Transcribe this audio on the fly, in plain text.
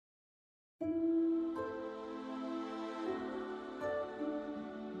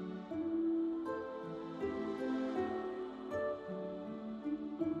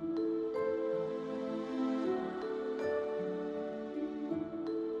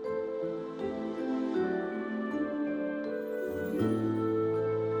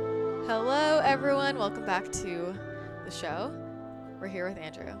Hello, everyone. Welcome back to the show. We're here with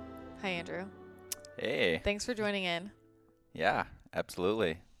Andrew. Hi, Andrew. Hey. Thanks for joining in. Yeah,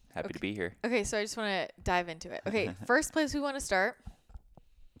 absolutely. Happy to be here. Okay, so I just want to dive into it. Okay, first place we want to start,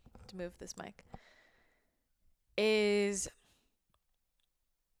 to move this mic, is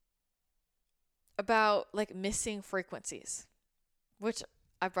about like missing frequencies, which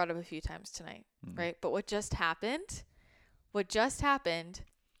I brought up a few times tonight, right? But what just happened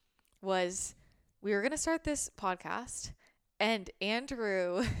was we were going to start this podcast and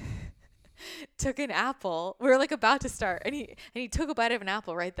Andrew took an apple. We were like about to start and he took a bite of an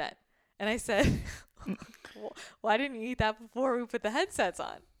apple right then. And I said, why didn't you eat that before we put the headsets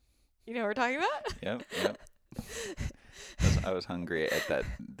on? You know what we're talking about? Yep. I was hungry at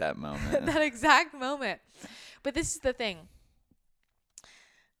that moment. That exact moment. But this is the thing.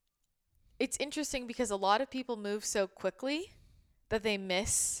 It's interesting because a lot of people move so quickly that they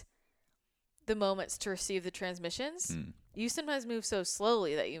miss the moments to receive the transmissions. You sometimes move so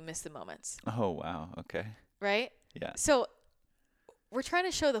slowly that you miss the moments. Oh, wow. Okay. Right? Yeah. So we're trying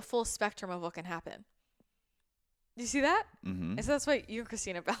to show the full spectrum of what can happen. Do you see that? Mm-hmm. And so that's why you and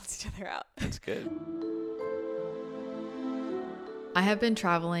Christina balance each other out. That's good. I have been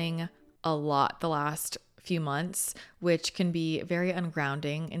traveling a lot the last few months, which can be very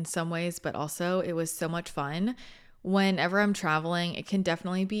ungrounding in some ways, but also it was so much fun. Whenever I'm traveling, it can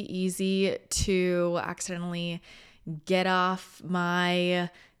definitely be easy to accidentally get off my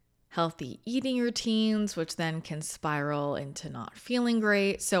healthy eating routines, which then can spiral into not feeling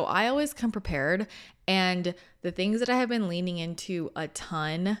great. So I always come prepared. And the things that I have been leaning into a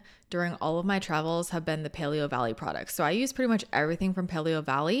ton during all of my travels have been the Paleo Valley products. So I use pretty much everything from Paleo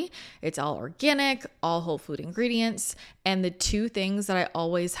Valley. It's all organic, all whole food ingredients. And the two things that I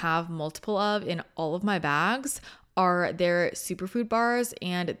always have multiple of in all of my bags are their superfood bars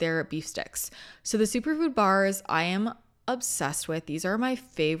and their beef sticks. So the superfood bars I am obsessed with. These are my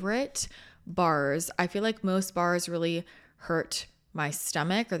favorite bars. I feel like most bars really hurt my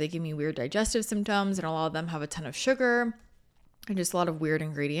stomach or they give me weird digestive symptoms, and a lot of them have a ton of sugar and just a lot of weird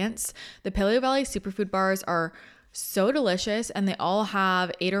ingredients. The Paleo Valley superfood bars are so delicious, and they all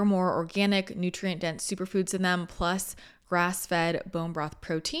have 8 or more organic, nutrient-dense superfoods in them, plus grass-fed bone broth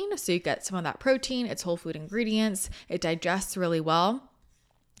protein. So you get some of that protein. It's whole food ingredients. It digests really well.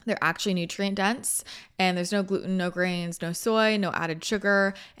 They're actually nutrient dense, and there's no gluten, no grains, no soy, no added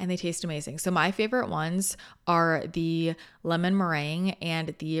sugar, and they taste amazing. So my favorite ones are the lemon meringue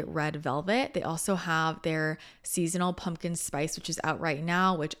and the red velvet. They also have their seasonal pumpkin spice, which is out right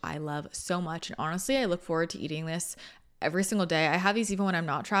now, which I love so much. And honestly, I look forward to eating this every single day. I have these even when I'm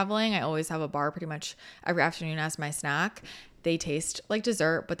not traveling. I always have a bar pretty much every afternoon as my snack. They taste like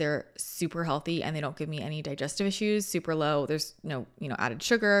dessert, but they're super healthy and they don't give me any digestive issues. Super low. There's no, added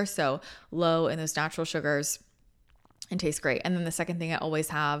sugar. So low in those natural sugars and taste great. And then the second thing I always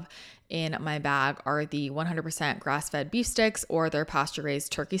have in my bag are the 100% grass-fed beef sticks or their pasture-raised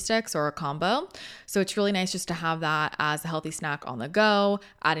turkey sticks or a combo. So it's really nice just to have that as a healthy snack on the go,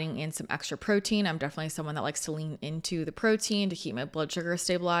 adding in some extra protein. I'm definitely someone that likes to lean into the protein to keep my blood sugar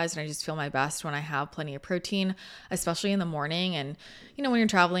stabilized. And I just feel my best when I have plenty of protein, especially in the morning. And, when you're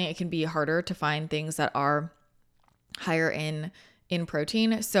traveling, it can be harder to find things that are higher in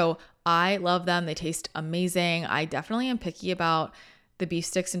protein. So I love them. They taste amazing. I definitely am picky about the beef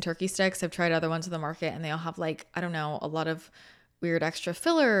sticks and turkey sticks. I've tried other ones on the market and they all have a lot of weird extra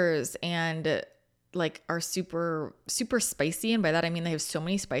fillers and are super, super spicy. And by that, I mean, they have so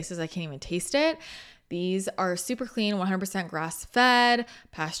many spices, I can't even taste it. These are super clean, 100% grass fed,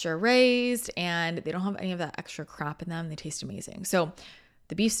 pasture raised, and they don't have any of that extra crap in them. They taste amazing. So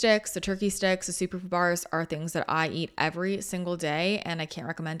the beef sticks, the turkey sticks, the superfood bars are things that I eat every single day, and I can't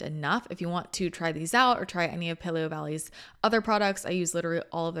recommend enough. If you want to try these out or try any of Paleo Valley's other products, I use literally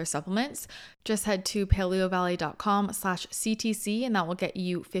all of their supplements. Just head to paleovalley.com/CTC and that will get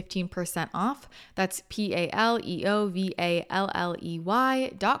you 15% off. That's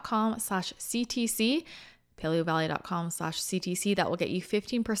PALEOVALLEY.com/CTC. paleovalley.com/CTC. That will get you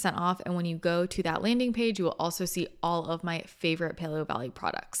 15% off. And when you go to that landing page, you will also see all of my favorite Paleo Valley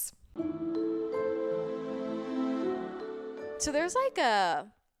products. So there's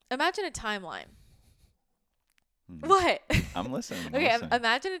imagine a timeline. What? I'm listening. Okay,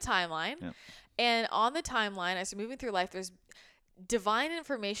 imagine a timeline. Yep. And on the timeline, as you're moving through life, there's divine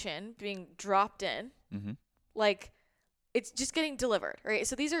information being dropped in. Mm-hmm. It's just getting delivered, right?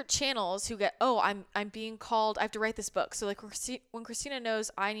 So these are channels who get, I'm being called, I have to write this book. So when Christina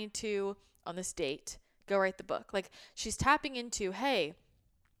knows I need to, on this date, go write the book, she's tapping into, hey,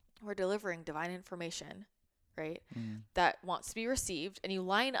 we're delivering divine information right? That wants to be received, and you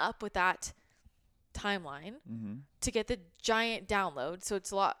line up with that timeline to get the giant download, so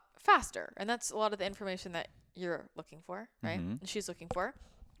it's a lot faster. And that's a lot of the information that you're looking for, right? And she's looking for.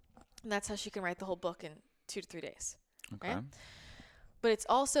 And that's how she can write the whole book in 2 to 3 days. Okay. Right? But it's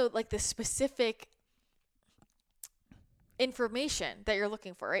also like the specific information that you're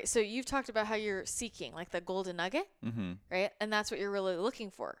looking for, right? So you've talked about how you're seeking like the golden nugget, right? And that's what you're really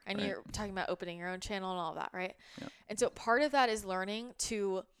looking for. And you're talking about opening your own channel and all of that, right? Yeah. And so part of that is learning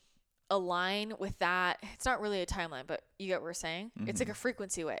to align with that. It's not really a timeline, but you get what we're saying? It's like a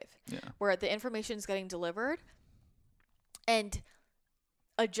frequency wave where the information is getting delivered and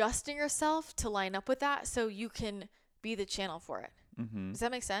adjusting yourself to line up with that so you can be the channel for it. Does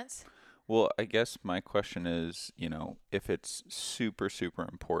that make sense? Well, I guess my question is, you know, if it's super, super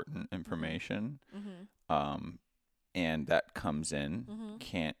important information, and that comes in,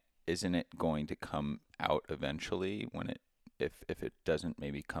 isn't it going to come out eventually when if it doesn't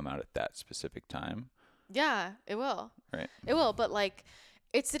maybe come out at that specific time? Yeah, it will. Right. It will, but like,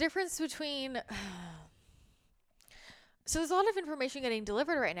 it's the difference between. So there's a lot of information getting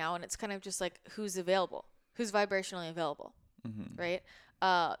delivered right now, and it's kind of just like who's available, who's vibrationally available, right?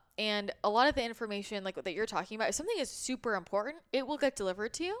 And a lot of the information like that you're talking about, if something is super important, it will get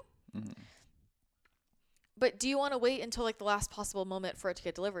delivered to you. But do you want to wait until like the last possible moment for it to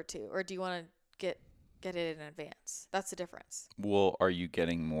get delivered to, or do you want to get it in advance? That's the difference. Well, are you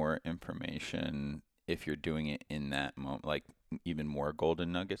getting more information if you're doing it in that moment, like even more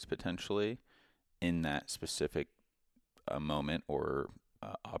golden nuggets potentially in that specific moment or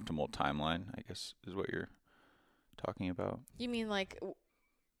optimal timeline, I guess is what you're talking about? You mean like,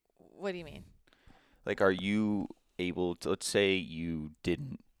 what do you mean? Like, are you able to, let's say you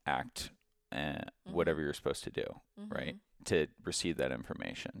didn't act whatever you're supposed to do, right? To receive that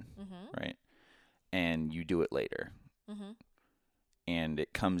information, right? And you do it later. And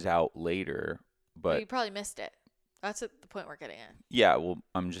it comes out later, but you probably missed it. That's at the point we're getting at. Yeah, well,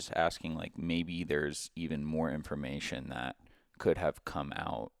 I'm just asking, like, maybe there's even more information that could have come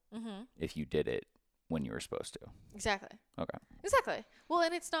out if you did it when you were supposed to. Exactly. Okay. Exactly. Well,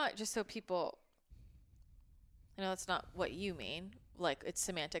 and it's not just so people, I know that's not what you mean. Like, it's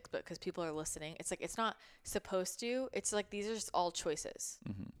semantics, but because people are listening, it's like, it's not supposed to. It's like, these are just all choices,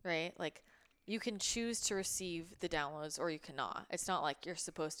 right? Like, you can choose to receive the downloads or you cannot. It's not like you're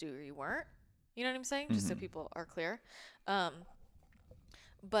supposed to or you weren't. You know what I'm saying? Just so people are clear.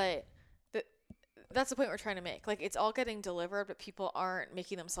 But that's the point we're trying to make. Like, it's all getting delivered, but people aren't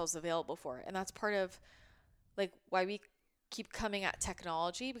making themselves available for it. And that's part of, like, why we keep coming at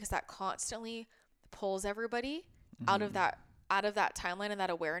technology, because that constantly pulls everybody out of that timeline and that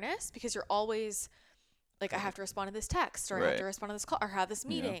awareness, because you're always like, I have to respond to this text, or I have to respond to this call, or have this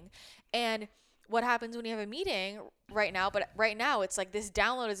meeting. And what happens when you have a meeting right now? But right now it's like, this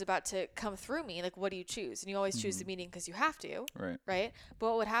download is about to come through me. Like, what do you choose? And you always choose the meeting because you have to. Right. But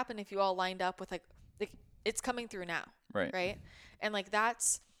what would happen if you all lined up with like it's coming through now. Right. And like,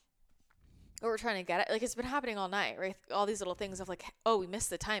 that's what we're trying to get at. Like, it's been happening all night, right? All these little things of like, oh, we missed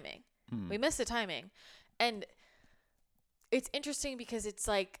the timing. We missed the timing. And it's interesting because it's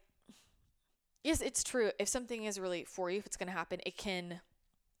like, yes, it's true. If something is really for you, if it's going to happen,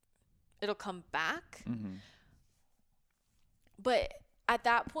 it'll come back. But at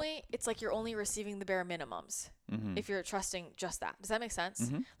that point, it's like you're only receiving the bare minimums if you're trusting just that. Does that make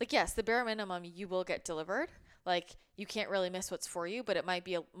sense? Like, yes, the bare minimum you will get delivered. Like, you can't really miss what's for you, but it might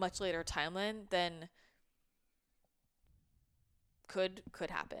be a much later timeline than could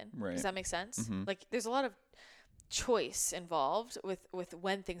happen. Does that make sense? Like, there's a lot of choice involved with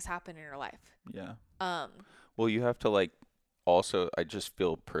when things happen in your life. Yeah. Well, you have to, like, also, I just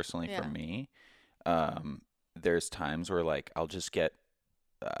feel personally for me, there's times where, like, I'll just get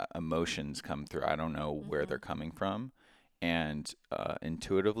emotions come through. I don't know where they're coming from. And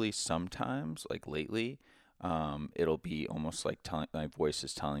intuitively, sometimes, like lately, it'll be almost like my voice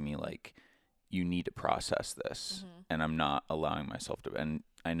is telling me, like, you need to process this. And I'm not allowing myself to. And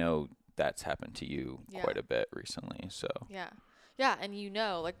I know that's happened to you quite a bit recently. So yeah. And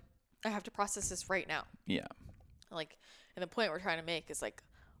like, I have to process this right now. Yeah. Like, and the point we're trying to make is, like,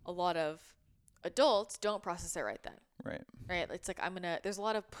 a lot of adults don't process it right then. Right. It's like, there's a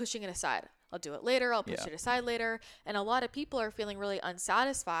lot of pushing it aside. I'll do it later. I'll push it aside later. And a lot of people are feeling really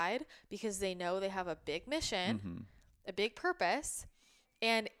unsatisfied because they know they have a big mission, a big purpose,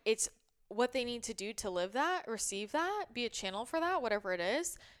 and it's what they need to do to live that, receive that, be a channel for that, whatever it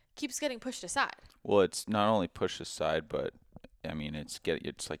is, keeps getting pushed aside. Well, it's not only pushed aside, but I mean, it's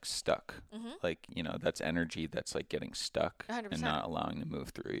like stuck. Like, you know, that's energy that's like getting stuck 100%. and not allowing to move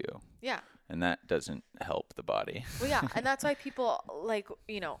through you. Yeah. And that doesn't help the body. Well, yeah. And that's why people like,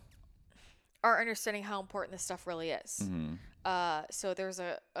 you know, are understanding how important this stuff really is. So there's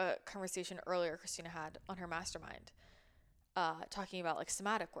a conversation earlier Christina had on her mastermind, talking about like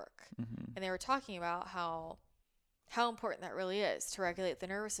somatic work. And they were talking about how important that really is to regulate the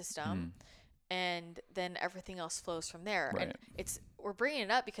nervous system. And then everything else flows from there. Right. And we're bringing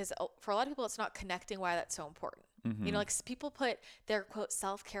it up because for a lot of people, it's not connecting why that's so important. You know, like people put their quote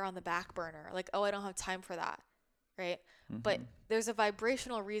self-care on the back burner. Like, oh, I don't have time for that. Right. But there's a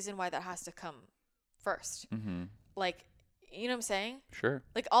vibrational reason why that has to come first. Like, you know what I'm saying? Sure.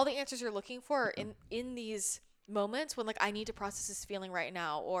 Like all the answers you're looking for are in these moments when like, I need to process this feeling right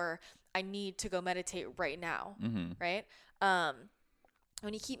now, or I need to go meditate right now. Right.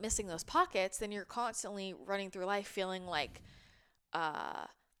 When you keep missing those pockets, then you're constantly running through life feeling like,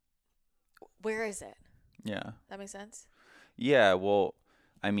 where is it? Yeah. That makes sense? Yeah. Well,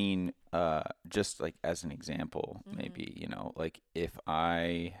 I mean, just like as an example, maybe, you know, like if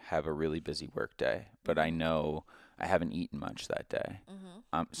I have a really busy work day, but I know I haven't eaten much that day,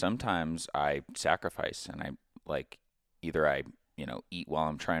 sometimes I sacrifice and I like either I, you know, eat while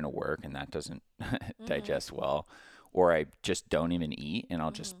I'm trying to work and that doesn't digest well, or I just don't even eat and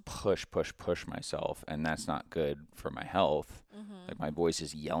I'll just push myself, and that's not good for my health. Like my voice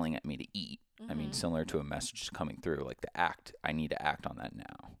is yelling at me to eat. I mean, similar to a message coming through, like I need to act on that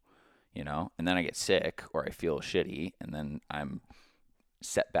now, you know? And then I get sick or I feel shitty, and then I'm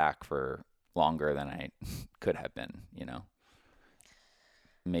set back for longer than I could have been, you know?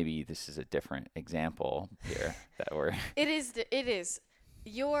 Maybe this is a different example here that we're... It is.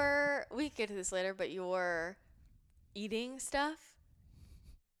 We can get to this later, but your eating stuff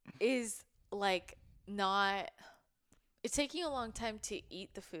is like not... It's taking a long time to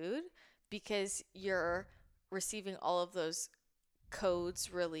eat the food because you're receiving all of those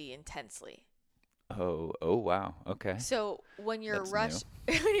codes really intensely. Oh, wow. Okay. So when you're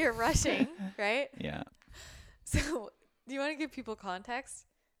when you're rushing, right? Yeah. So do you want to give people context?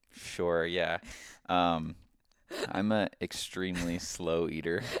 Sure. Yeah. I'm a extremely slow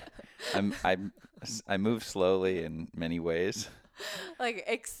eater. I move slowly in many ways. Like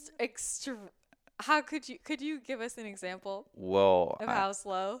extra. How could you give us an example? Well, of how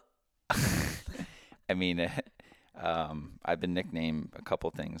slow? I mean, I've been nicknamed a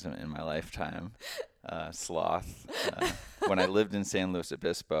couple things in my lifetime. Sloth. When I lived in San Luis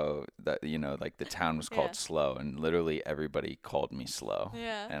Obispo, that, you know, like the town was called Slow, and literally everybody called me Slow.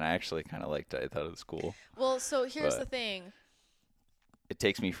 Yeah. And I actually kind of liked it. I thought it was cool. Well, so here's the thing. It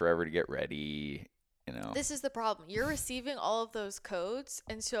takes me forever to get ready, you know. This is the problem. You're receiving all of those codes,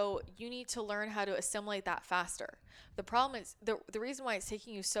 and so you need to learn how to assimilate that faster. The problem is the reason why it's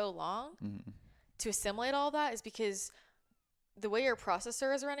taking you so long to assimilate all that is because the way your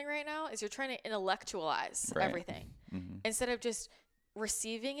processor is running right now is you're trying to intellectualize everything instead of just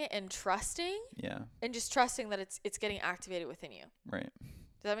receiving it and trusting. Yeah. And just trusting that it's getting activated within you. Right.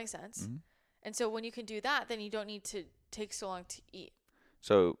 Does that make sense? And so when you can do that, then you don't need to take so long to eat.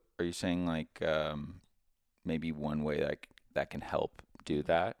 So are you saying like maybe one way that can help do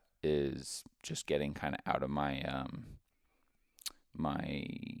that is just getting kind of out of my my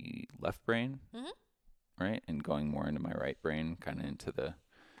left brain, right, and going more into my right brain, kind of into the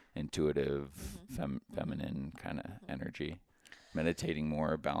intuitive, feminine kind of energy, meditating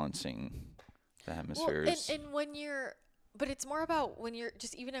more, balancing the hemispheres. Well, and when but it's more about when you're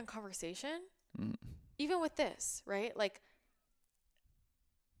just even in conversation, even with this, right? Like,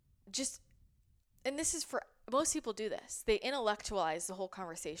 just, and this is for most people do this. They intellectualize the whole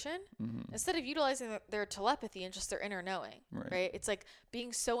conversation instead of utilizing their telepathy and just their inner knowing, right? It's like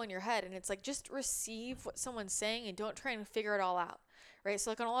being so in your head, and it's like just receive what someone's saying and don't try and figure it all out, right?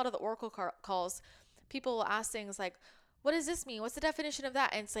 So like on a lot of the oracle calls, people will ask things like, what does this mean? What's the definition of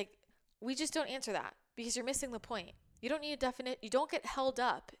that? And it's like, we just don't answer that because you're missing the point. You don't need you don't get held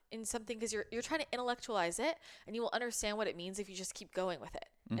up in something because you're trying to intellectualize it, and you will understand what it means if you just keep going with it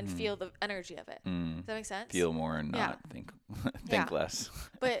and feel the energy of it. Does that make sense? Feel more and not think less.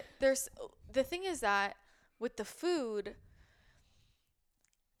 But the thing is that with the food,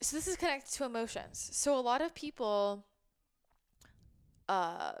 so this is connected to emotions. So a lot of people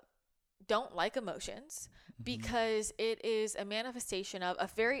don't like emotions because it is a manifestation of a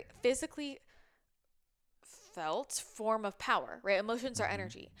very physically felt form of power, right? Emotions are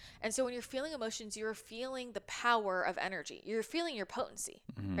energy. And so when you're feeling emotions, you're feeling the power of energy. You're feeling your potency,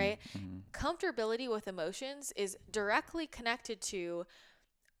 right? Comfortability with emotions is directly connected to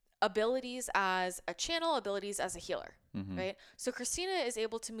abilities as a channel, abilities as a healer, right? So Christina is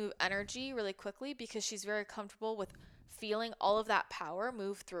able to move energy really quickly because she's very comfortable with feeling all of that power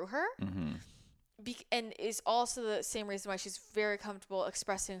move through her. And is also the same reason why she's very comfortable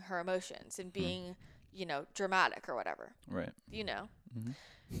expressing her emotions and being, dramatic or whatever. Right.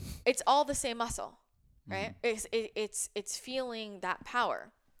 It's all the same muscle, right? It's feeling that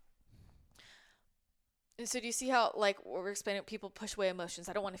power. And so do you see how, like, we're explaining, people push away emotions?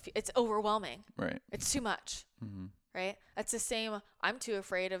 I don't want to feel, it's overwhelming. Right. It's too much. Right? That's the same. I'm too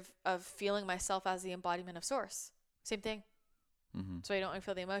afraid of feeling myself as the embodiment of source. Same thing. So I don't want to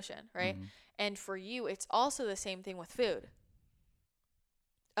feel the emotion, right? And for you, it's also the same thing with food.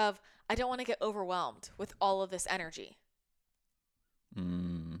 I don't want to get overwhelmed with all of this energy.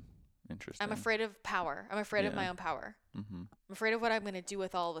 Interesting. I'm afraid of power. I'm afraid of my own power. I'm afraid of what I'm going to do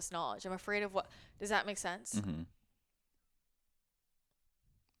with all this knowledge. I'm afraid of what... Does that make sense?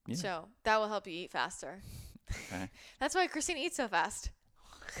 Yeah. So that will help you eat faster. Okay. That's why Christina eats so fast.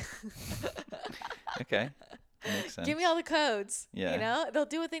 Okay. Makes sense. Give me all the codes. Yeah. They'll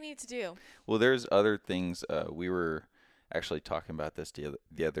do what they need to do. Well, there's other things. We were actually talking about this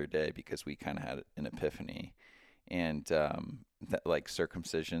the other day because we kind of had an epiphany, and like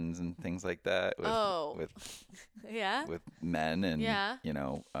circumcisions and things like that. With with men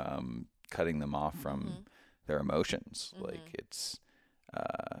and cutting them off from their emotions. Like it's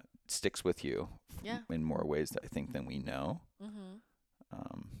sticks with you in more ways I think than we know.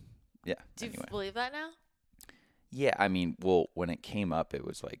 Yeah. Do you believe that now? Yeah, I mean, well, when it came up, it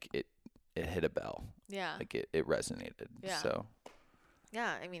was like it hit a bell. Yeah. Like it resonated. Yeah. So.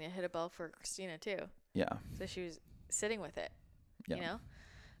 Yeah, I mean, it hit a bell for Christina too. Yeah. So she was sitting with it. Yeah.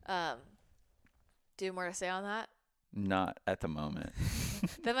 Do you have more to say on that? Not at the moment.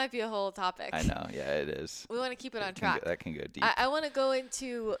 That might be a whole topic. I know. Yeah, it is. We want to keep it on track. That can go deep. I want to go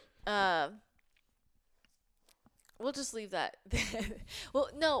into. We'll just leave that. Well,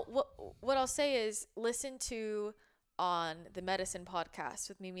 no. What I'll say is listen to on the Medicine podcast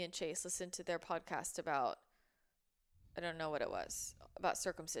with Mimi and Chase. Listen to their podcast about. I don't know what it was about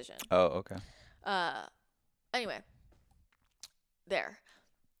circumcision. Oh, okay. Anyway. There.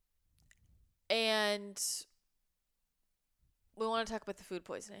 And we want to talk about the food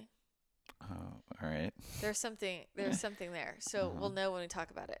poisoning. Oh, all right. There's something there. So we'll know when we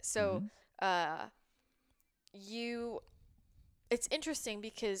talk about it. So it's interesting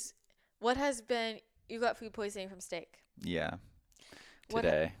because you got food poisoning from steak. Yeah.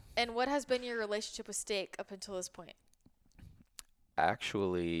 Today. What has been your relationship with steak up until this point?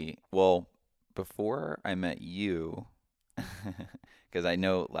 Actually, well, before I met you, because I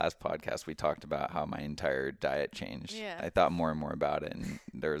know last podcast we talked about how my entire diet changed. Yeah. I thought more and more about it, and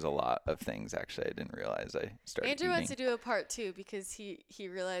there was a lot of things actually I didn't realize I started Andrew eating. wants to do a part 2 because he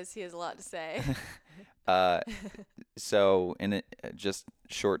realized he has a lot to say. So in a just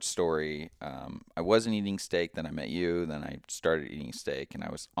short story, I wasn't eating steak, then I met you, then I started eating steak, and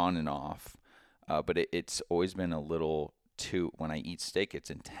I was on and off. But it's always been a little too, when I eat steak, it's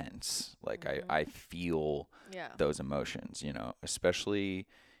intense. Like I feel those emotions, especially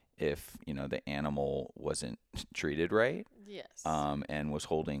if, the animal wasn't treated right. Yes. And was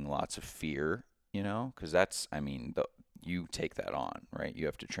holding lots of fear, because that's, you take that on, right? You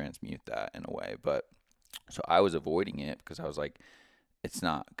have to transmute that in a way. But so I was avoiding it because I was like,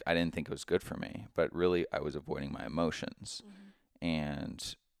 I didn't think it was good for me, but really I was avoiding my emotions.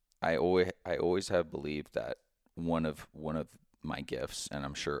 And I always have believed that one of my gifts, and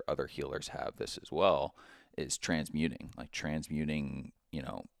I'm sure other healers have this as well, is transmuting,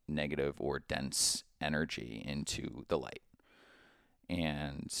 negative or dense energy into the light.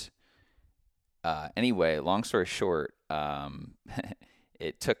 And anyway, long story short,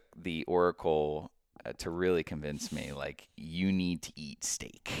 it took the oracle to really convince me, like, you need to eat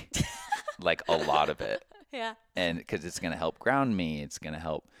steak, like a lot of it. Yeah. And because it's going to help ground me, it's going to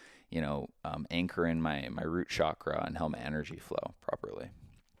help anchor in my root chakra and help my energy flow properly.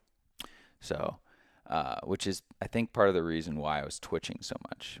 So, which is, I think, part of the reason why I was twitching so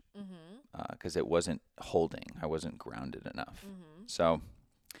much, because it wasn't holding. I wasn't grounded enough. So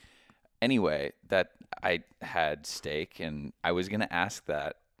anyway, that I had steak, and I was going to ask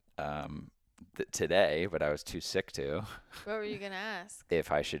that today, but I was too sick to. What were you going to ask?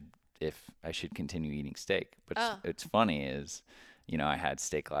 If I should continue eating steak. But it's funny is, I had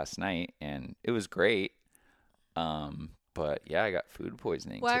steak last night and it was great. But yeah, I got food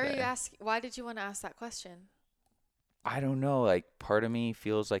poisoning today. Why did you want to ask that question? I don't know. Like, part of me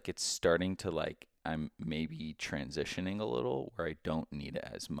feels like it's starting to, like, I'm maybe transitioning a little where I don't need it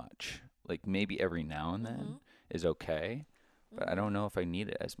as much. Like, maybe every now and then is okay. but I don't know if I need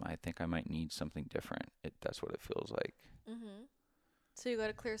it as much. I think I might need something different. That's what it feels like. So you got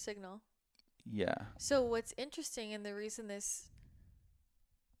a clear signal. Yeah. So what's interesting, and the reason this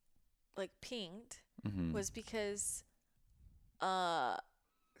like pinged was because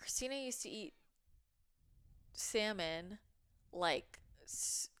Christina used to eat salmon like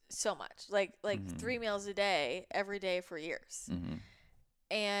so much, like 3 meals a day every day for years.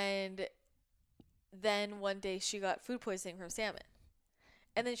 And then one day she got food poisoning from salmon,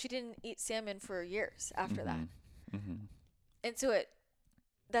 and then she didn't eat salmon for years after that. And so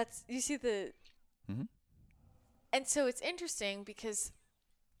you see the and so it's interesting because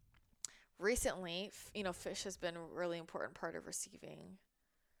recently, fish has been a really important part of receiving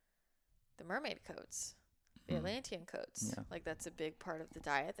the mermaid coats, the Atlantean coats. Yeah. Like that's a big part of the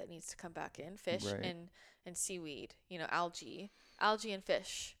diet that needs to come back in. Fish and seaweed, algae and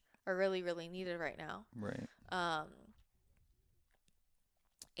fish are really, really needed right now. Right.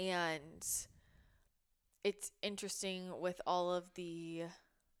 And it's interesting with all of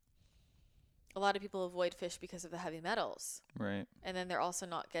a lot of people avoid fish because of the heavy metals. Right. And then they're also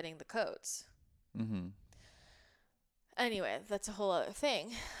not getting the coats. Anyway, that's a whole other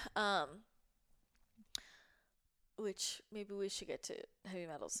thing. Which maybe we should get to heavy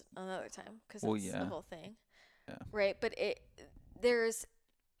metals another time, because that's the whole thing. Yeah. Right. But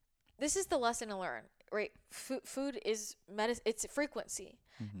this is the lesson to learn, right? Food is medicine. It's frequency.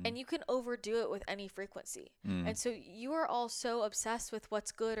 And you can overdo it with any frequency. And so you are all so obsessed with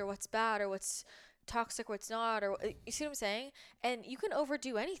what's good or what's bad or what's toxic, what's not, or you see what I'm saying? And you can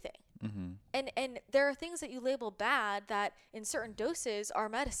overdo anything. And there are things that you label bad that in certain doses are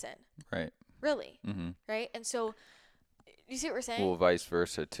medicine. Right. Really. Right. And so you see what we're saying? Well, vice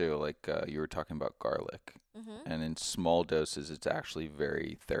versa too. Like you were talking about garlic, and in small doses, it's actually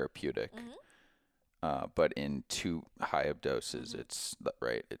very therapeutic. But in too high of doses, it's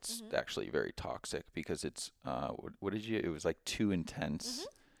actually very toxic because it's it was like too intense.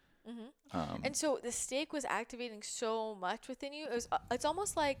 And so the steak was activating so much within you. It's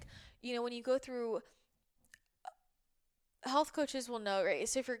almost like, when you go through, health coaches will know, right?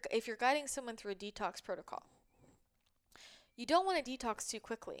 So if you're guiding someone through a detox protocol, you don't want to detox too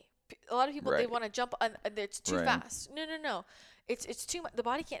quickly. A lot of people, they want to jump on, it's too fast. No. It's too much. The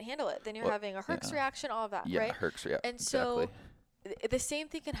body can't handle it. Then you're having a Herx reaction, all of that, right? Herx reaction. And so the same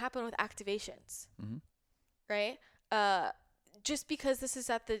thing can happen with activations, right? Just because this is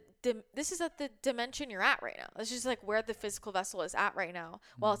at the dimension you're at right now. It's just like where the physical vessel is at right now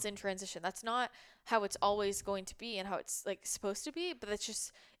while it's in transition. That's not how it's always going to be and how it's like supposed to be, but that's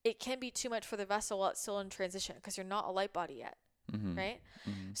just, it can be too much for the vessel while it's still in transition because you're not a light body yet. Right?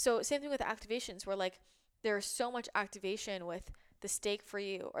 So same thing with activations, where like there's so much activation with the steak for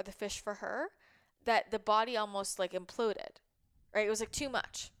you or the fish for her that the body almost like imploded, right? It was like too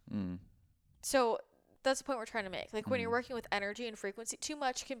much. So that's the point we're trying to make. Like when you're working with energy and frequency, too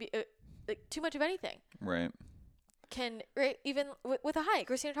much can be like too much of anything. Right. Can, right? Even with a hike,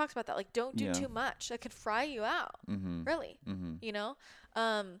 Christina talks about that. Like don't do too much. That could fry you out. Really.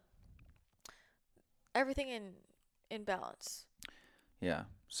 Everything in balance. Yeah.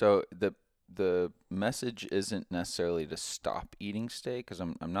 So the message isn't necessarily to stop eating steak, because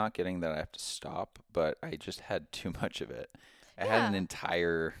I'm not getting that I have to stop, but I just had too much of it. I had an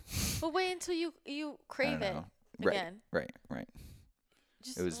entire. Well, wait until you crave it again. Right.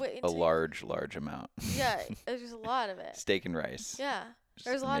 Just it was a large amount. Yeah, there's just a lot of it. Steak and rice. Yeah,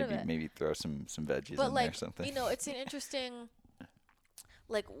 there's a lot of it. Maybe throw some veggies in there or something. It's an interesting.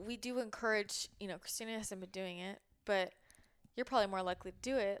 Like we do encourage. Christina hasn't been doing it, but you're probably more likely to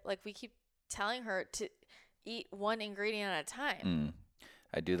do it. Like we keep telling her to eat one ingredient at a time.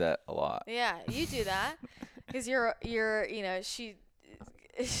 I do that a lot. Yeah, you do that because you're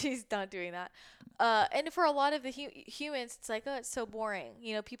she's not doing that. And for a lot of the humans, it's like, oh, it's so boring.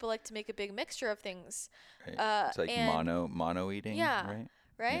 People like to make a big mixture of things. Right. It's like mono eating. Yeah.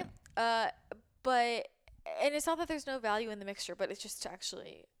 Right. Yeah. But it's not that there's no value in the mixture, but it's just to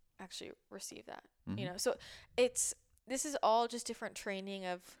actually receive that. So this is all just different training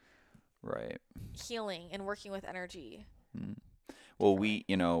of healing and working with energy. Well, we,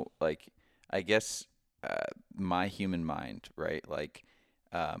 I guess my human mind, right? Like,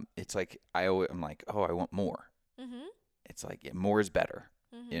 it's like I'm like, oh, I want more. It's like more is better,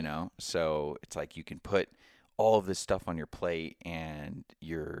 So it's like you can put all of this stuff on your plate, and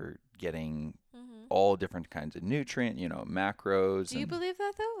you're getting all different kinds of macros. Do you believe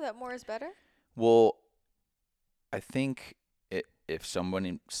that though? That more is better? Well, I think if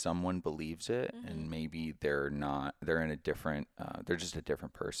someone believes it, Mm-hmm. and maybe they're in a different, they're just a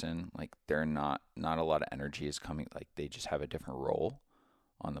different person. Like they're not a lot of energy is coming. Like they just have a different role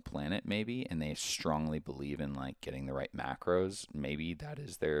on the planet, maybe, and they strongly believe in like getting the right macros. Maybe that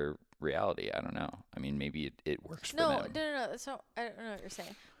is their reality. I don't know. I mean, maybe it works for them. No. That's not. I don't know what you're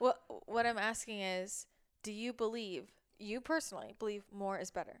saying. What I'm asking is, do you personally believe more is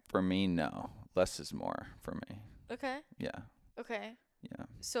better? For me, no. Less is more for me. Okay. Yeah. Okay. Yeah.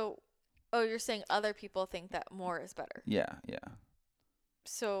 So, you're saying other people think that more is better. Yeah. Yeah.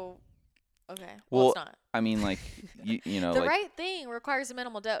 So, okay. Well, it's not. I mean, like, you know, the like, right thing requires a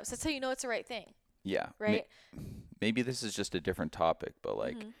minimal dose. That's how you know it's the right thing. yeah. Right. Maybe this is just a different topic, but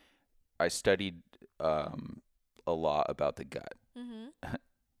like, Mm-hmm. I studied a lot about the gut Mm-hmm.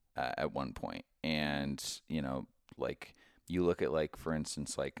 at one point, and you know, like, you look at like, for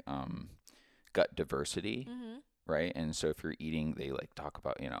instance, like gut diversity, Mm-hmm. right? And so if you're eating, they like talk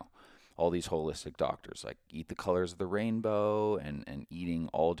about, you know, all these holistic doctors like eat the colors of the rainbow, and eating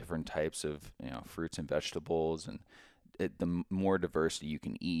all different types of, you know, fruits and vegetables, and the more diversity you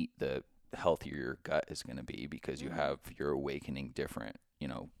can eat, the healthier your gut is going to be, because you're awakening different, you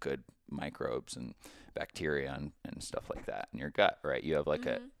know, good microbes and bacteria and stuff like that in your gut, right? You have like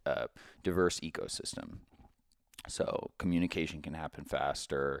a diverse ecosystem. So communication can happen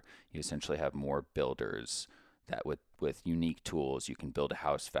faster. You essentially have more builders that with unique tools, you can build a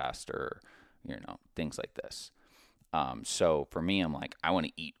house faster, you know, things like this. So for me, I'm like, I want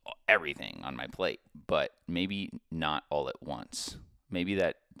to eat everything on my plate, but maybe not all at once. Maybe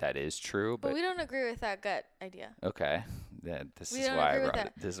that is true, But we don't agree with that gut idea. okay. This We is don't why I agree with brought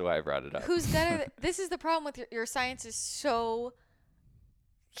it. that. This is why I brought it up. Whose gut this is the problem with your science is so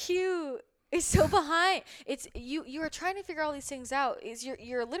cute. It's so behind. It's you are trying to figure all these things out.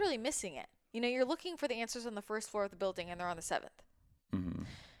 You're literally missing it. You know, you're looking for the answers on the first floor of the building and they're on the 7th. Mm-hmm.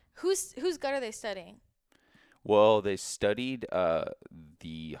 Whose gut are they studying? Well, they studied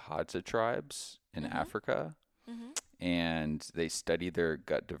the Hadza tribes in Mm-hmm. Africa, Mm-hmm. and they studied their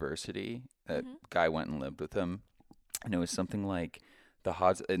gut diversity. That guy went and lived with them, and it was something like the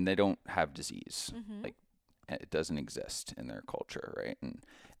Hadza, and they don't have disease. Mm-hmm. Like, it doesn't exist in their culture, right? And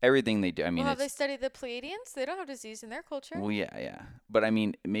everything they do, I mean, Well, have they studied the Pleiadians? They don't have disease in their culture. well, yeah. But I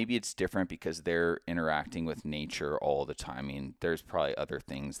mean, maybe it's different because they're interacting with nature all the time. I mean, there's probably other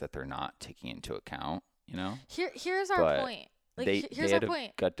things that they're not taking into account, you know? Here's our point. Like, here's they had our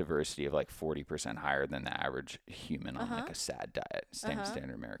point. a gut diversity of like 40% higher than the average human on like a SAD diet,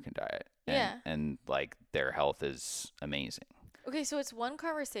 standard American diet. And like their health is amazing. Okay, so it's one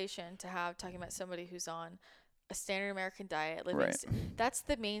conversation to have talking about somebody who's on a standard American diet, living. Right.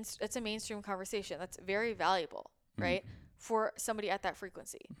 It's a mainstream conversation. That's very valuable, right? For somebody at that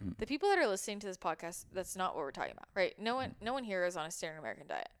frequency. The people that are listening to this podcast, that's not what we're talking about, right? No one here is on a standard American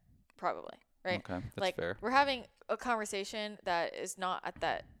diet, probably, right? Okay, that's fair. We're having a conversation that is not at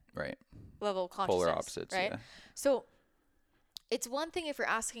that level of consciousness, polar opposites, right? yeah. So it's one thing if you're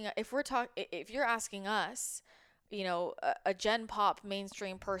asking us, you know, a Gen Pop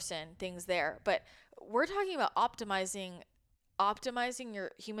mainstream person, things there, but we're talking about optimizing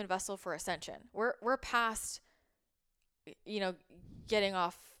your human vessel for ascension. We're past, you know, getting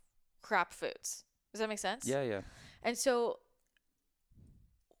off crap foods. Does that make sense? Yeah. And so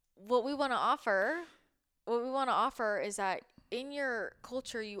what we want to offer is that in your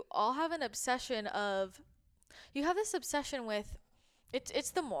culture, you all have an obsession with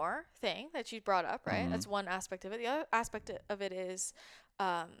it's the more thing that you brought up, right? That's one aspect of it. The other aspect of it is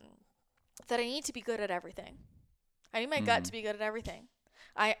that I need to be good at everything. I need my gut to be good at everything.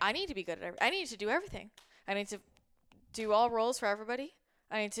 I need to be good at everything. I need to do everything. I need to do all roles for everybody.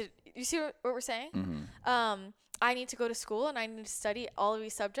 You see what we're saying? I need to go to school and I need to study all of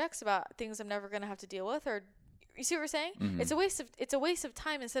these subjects about things I'm never going to have to deal with, or you see what we're saying? It's a waste of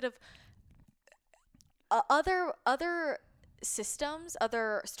time instead of other systems,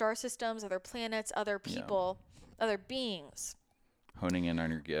 other star systems, other planets, other people, other beings. Honing in on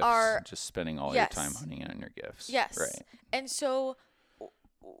your gifts, just spending all your time honing in on your gifts. Yes. Right. And so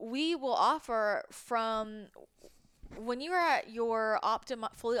we will offer from when you are at your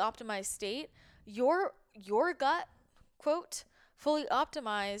fully optimized state, your gut, quote, fully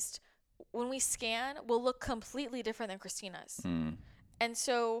optimized, when we scan, will look completely different than Christina's. And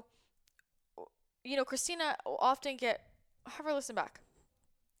so, you know, Christina will often have her listen back,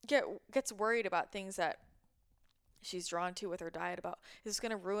 gets worried about things that she's drawn to with her diet about, is this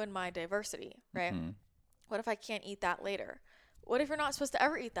going to ruin my diversity, right? What if I can't eat that later? What if you're not supposed to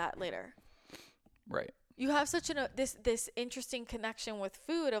ever eat that later? Right. You have such this interesting connection with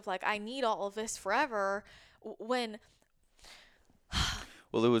food of like, I need all of this forever, when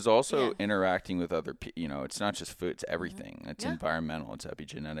Well, it was also interacting with other people. You know, it's not just food, it's everything. It's environmental, it's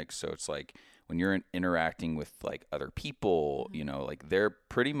epigenetics. So it's like when you're interacting with like other people, you know, like they're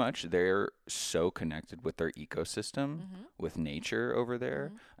so connected with their ecosystem, with nature over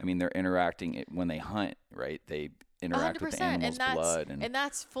there. I mean, they're interacting when they hunt, right? They interact with the animal's blood. And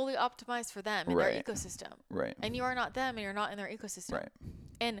that's fully optimized for them in their ecosystem. Right. And you are not them, and you're not in their ecosystem. Right.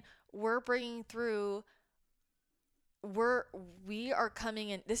 And we're bringing through... we are coming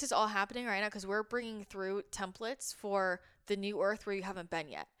in, this is all happening right now because we're bringing through templates for the new earth where you haven't been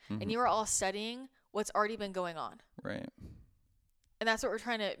yet, and you are all studying what's already been going on, right? And that's what we're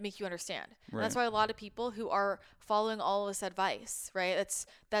trying to make you understand. Right. That's why a lot of people who are following all of this advice, right,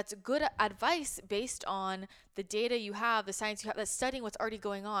 that's good advice based on the data you have, the science you have, that's studying what's already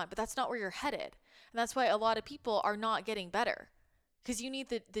going on, but that's not where you're headed. And that's why a lot of people are not getting better, because you need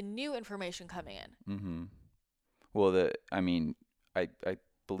the new information coming in. Well, I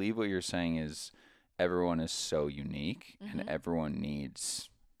believe what you're saying is everyone is so unique, and everyone needs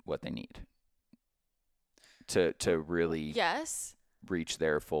what they need to really reach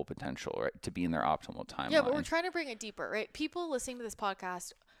their full potential, right? To be in their optimal timeline. Yeah, but we're trying to bring it deeper, right? People listening to this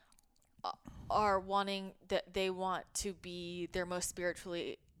podcast are wanting that they want to be their most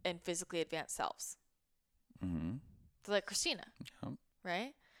spiritually and physically advanced selves. So like Christina,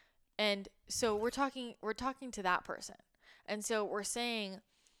 right? And so we're talking to that person. And so we're saying,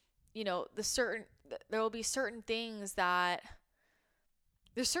 you know, there will be certain things that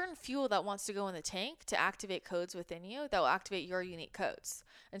there's certain fuel that wants to go in the tank to activate codes within you that will activate your unique codes.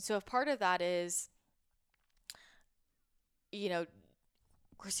 And so if part of that is, you know,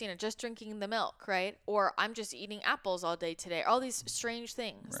 Christina, just drinking the milk, right? Or I'm just eating apples all day today. All these strange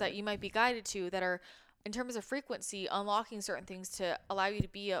things that you might be guided to that are, in terms of frequency, unlocking certain things to allow you to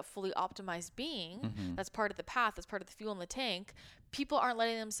be a fully optimized being. That's part of the path. That's part of the fuel in the tank. People aren't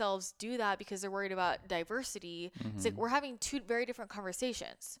letting themselves do that because they're worried about diversity. It's like we're having two very different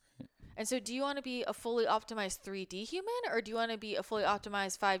conversations. And so do you want to be a fully optimized 3D human, or do you want to be a fully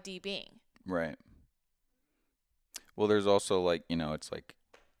optimized 5D being? Right. Well, there's also like, you know, it's like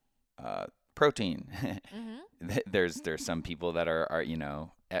protein. There's some people that are, you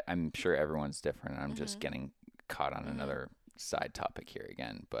know, I'm sure everyone's different. I'm just getting caught on another side topic here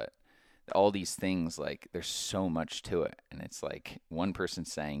again, but all these things, like, there's so much to it, and it's like one person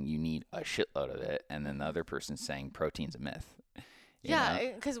saying you need a shitload of it, and then the other person saying protein's a myth.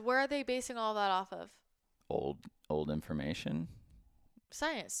 Yeah, because where are they basing all that off of? Old information.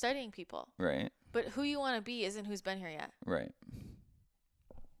 Science, studying people. Right. But who you want to be isn't who's been here yet. Right.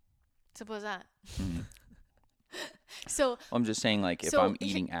 Simple as that. So I'm just saying, like, if I'm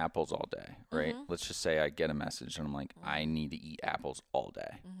eating apples all day, right? Let's just say I get a message and I'm like, I need to eat apples all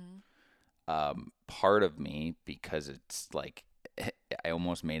day. Part of me, because it's like, I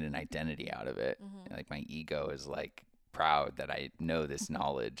almost made an identity out of it. Like, my ego is like proud that I know this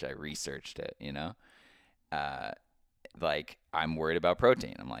knowledge. I researched it, you know? Like, I'm worried about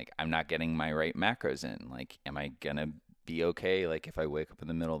protein. I'm like, I'm not getting my right macros in. Like, am I gonna be okay? Like, if I wake up in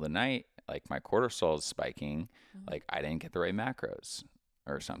the middle of the night, like, my cortisol is spiking, like, I didn't get the right macros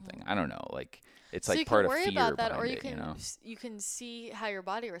or something. I don't know. Like, it's so like part of fear about that, or you can see how your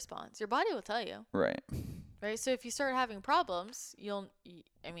body responds. Your body will tell you. Right. So if you start having problems, you'll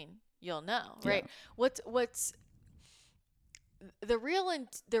know, right? What's the real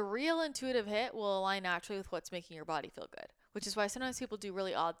intuitive hit will align naturally with what's making your body feel good, which is why sometimes people do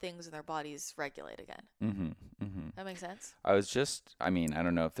really odd things and their bodies regulate again. That makes sense. I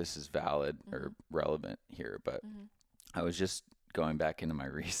don't know if this is valid or relevant here, but I was just going back into my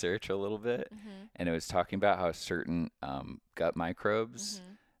research a little bit, and it was talking about how certain gut microbes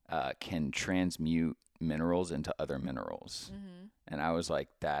can transmute minerals into other minerals. And I was like,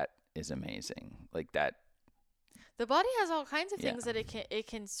 that is amazing. Like, that. The body has all kinds of things that it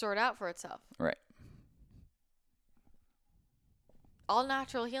can sort out for itself. Right. All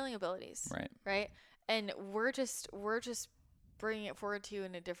natural healing abilities. Right. And we're just bringing it forward to you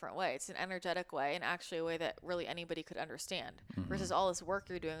in a different way. It's an energetic way, and actually a way that really anybody could understand, versus all this work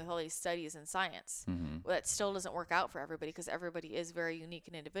you're doing with all these studies in science. That still doesn't work out for everybody, because everybody is very unique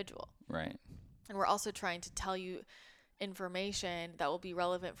and individual. Right. And we're also trying to tell you information that will be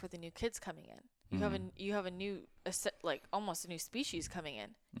relevant for the new kids coming in. You have a new, like, almost a new species coming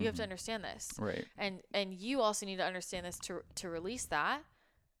in. You have to understand this. Right. And you also need to understand this to release that,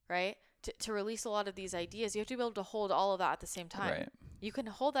 right? To release a lot of these ideas, you have to be able to hold all of that at the same time. Right. You can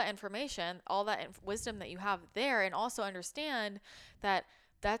hold that information, all that wisdom that you have there, and also understand that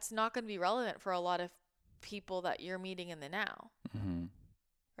that's not going to be relevant for a lot of people that you're meeting in the now.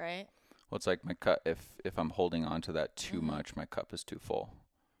 Right? Well, it's like my cup. If I'm holding on to that too much, my cup is too full.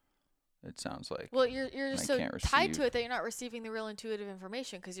 It sounds like. Well, you're just so tied to it that you're not receiving the real intuitive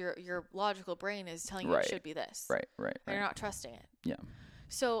information because your logical brain is telling you it should be this. Right. And you're not trusting it. Yeah.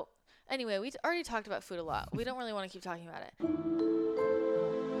 So anyway, we already talked about food a lot. We don't really want to keep talking about it.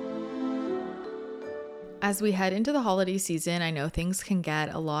 As we head into the holiday season, I know things can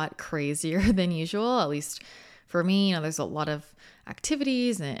get a lot crazier than usual, at least for me. You know, there's a lot of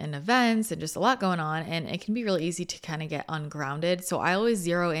activities and events and just a lot going on, and it can be really easy to kind of get ungrounded. So I always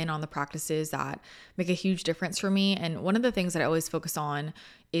zero in on the practices that make a huge difference for me. And one of the things that I always focus on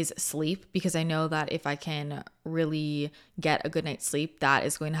is sleep, because I know that if I can really get a good night's sleep, that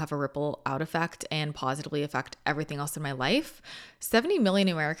is going to have a ripple out effect and positively affect everything else in my life. 70 million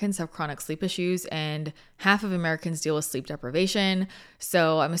Americans have chronic sleep issues, and half of Americans deal with sleep deprivation.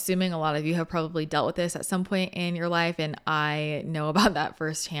 So I'm assuming a lot of you have probably dealt with this at some point in your life, and I know about that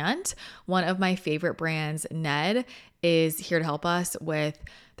firsthand. One of my favorite brands, Ned, is here to help us with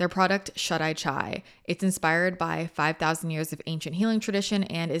their product, Shut Eye Chai. It's inspired by 5,000 years of ancient healing tradition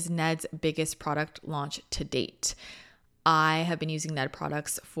and is Ned's biggest product launch to date. I have been using Ned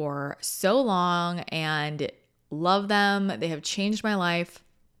products for so long and love them. They have changed my life.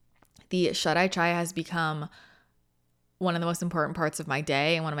 The Shut Eye Chai has become one of the most important parts of my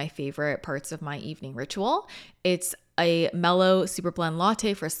day and one of my favorite parts of my evening ritual. It's a mellow super blend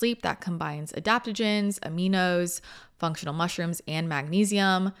latte for sleep that combines adaptogens, aminos, functional mushrooms, and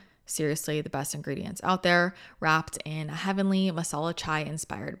magnesium. Seriously, the best ingredients out there, wrapped in a heavenly masala chai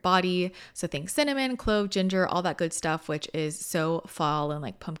inspired body. So think cinnamon, clove, ginger, all that good stuff, which is so fall and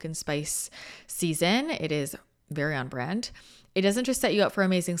like pumpkin spice season. It is very on brand. It doesn't just set you up for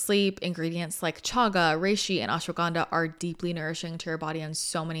amazing sleep. Ingredients like chaga, reishi, and ashwagandha are deeply nourishing to your body on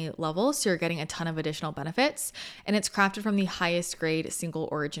so many levels, so you're getting a ton of additional benefits. And it's crafted from the highest grade single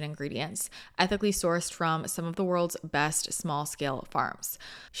origin ingredients, ethically sourced from some of the world's best small scale farms.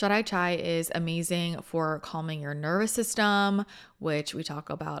 Shut Eye Chai is amazing for calming your nervous system, which we talk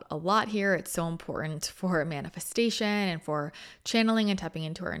about a lot here. It's so important for manifestation and for channeling and tapping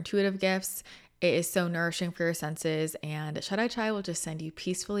into our intuitive gifts. It is so nourishing for your senses, and Shut Eye Chai will just send you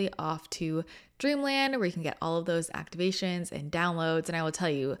peacefully off to dreamland where you can get all of those activations and downloads. And I will tell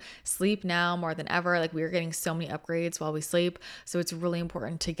you, sleep now more than ever. Like, we are getting so many upgrades while we sleep. So it's really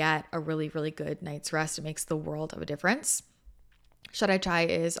important to get a really, really good night's rest. It makes the world of a difference. Shut Eye Chai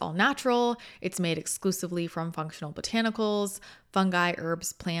is all natural. It's made exclusively from functional botanicals, fungi,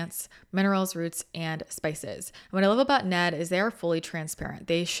 herbs, plants, minerals, roots, and spices. And what I love about Ned is they are fully transparent.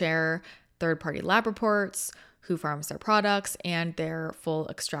 They share third-party lab reports, who farms their products, and their full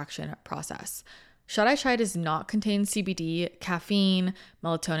extraction process. Shut Eye Chai does not contain CBD, caffeine,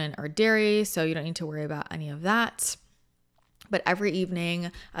 melatonin, or dairy, so you don't need to worry about any of that. But every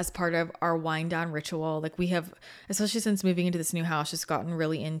evening, as part of our wind down ritual, like we have, especially since moving into this new house, just gotten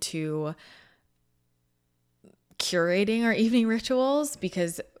really into curating our evening rituals,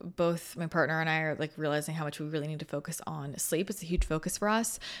 because both my partner and I are like realizing how much we really need to focus on sleep. It's a huge focus for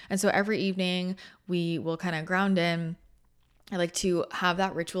us. And so every evening we will kind of ground in. I like to have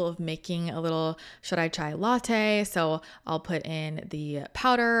that ritual of making a little Shut Eye Chai latte. So I'll put in the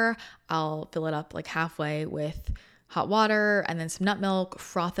powder, I'll fill it up like halfway with hot water and then some nut milk,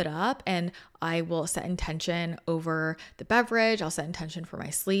 froth it up, and I will set intention over the beverage. I'll set intention for my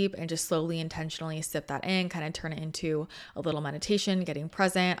sleep and just slowly, intentionally sip that in, kind of turn it into a little meditation, getting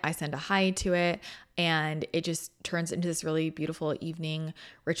present. I send a hi to it, and it just turns into this really beautiful evening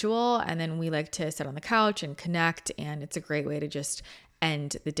ritual. And then we like to sit on the couch and connect, and it's a great way to just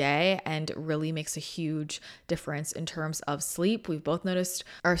end the day and really makes a huge difference in terms of sleep. We've both noticed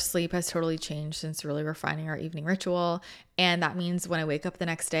our sleep has totally changed since really refining our evening ritual. And that means when I wake up the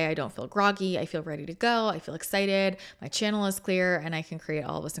next day, I don't feel groggy. I feel ready to go. I feel excited. My channel is clear, and I can create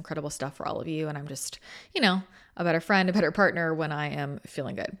all this incredible stuff for all of you. And I'm just, a better friend, a better partner when I am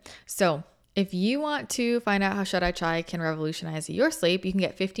feeling good. So if you want to find out how Shut Eye Chai can revolutionize your sleep, you can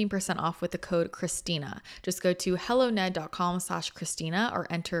get 15% off with the code Christina. Just go to helloned.com/Christina or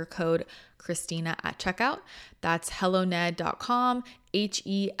enter code Christina at checkout. That's helloned.com,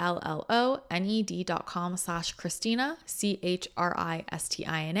 helloned.com/Christina,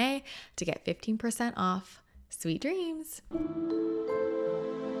 CHRISTINA, to get 15% off. Sweet dreams.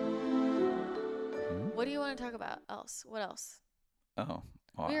 What do you want to talk about else? What else? Oh.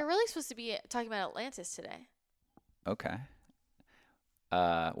 Wow. We were really supposed to be talking about Atlantis today. Okay.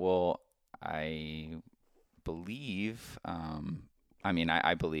 Well, I believe,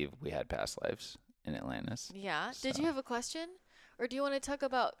 I believe we had past lives in Atlantis. Yeah. So. Did you have a question? Or do you want to talk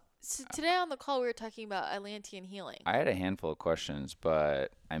about, so today on the call we were talking about Atlantean healing. I had a handful of questions,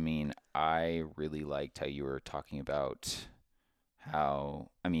 but I really liked how you were talking about how,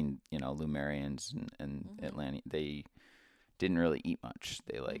 I mean, you know, Lumerians and Atlanteans, they didn't really eat much.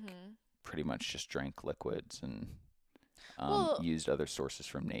 They like pretty much just drank liquids and used other sources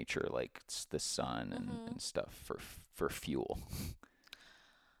from nature, like the sun and stuff for fuel.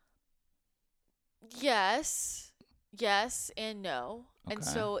 Yes and no. Okay. And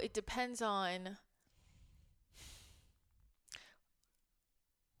so it depends on,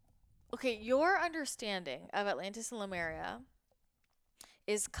 okay, your understanding of Atlantis and Lemuria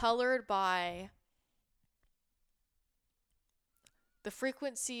is colored by the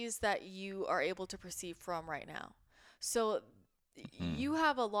frequencies that you are able to perceive from right now. So you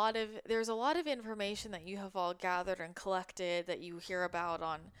have there's a lot of information that you have all gathered and collected that you hear about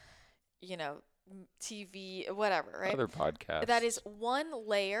on, you know, TV, whatever, right? Other podcasts. That is one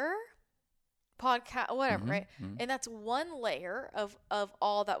layer, podcast, whatever, right? And that's one layer of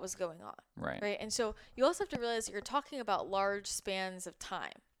all that was going on. Right. And so you also have to realize that you're talking about large spans of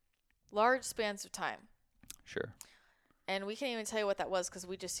time. Sure. And we can't even tell you what that was because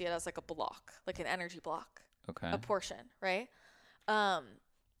we just see it as like a block, like an energy block. Okay. A portion, right?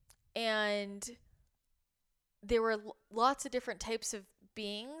 And there were lots of different types of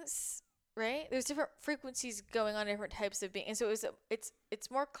beings, right? There's different frequencies going on in different types of beings. And so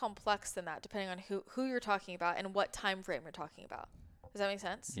it's more complex than that, depending on who you're talking about and what time frame you're talking about. Does that make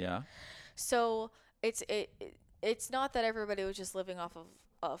sense? Yeah. So it's not that everybody was just living off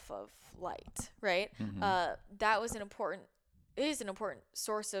of light, right? That was an important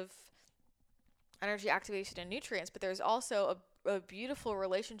source of energy activation and nutrients, but there's also a beautiful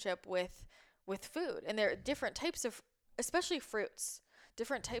relationship with food, and there are different types of, especially fruits,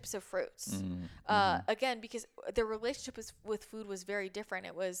 different types of fruits. Again, because the relationship with food was very different.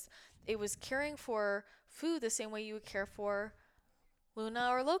 It was caring for food the same way you would care for Luna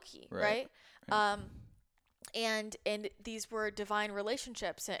or Loki, right? And these were divine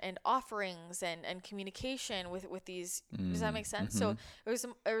relationships and offerings and communication with these. Does that make sense? So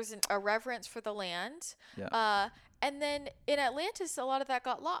there was a reverence for the land. Yeah. And then in Atlantis, a lot of that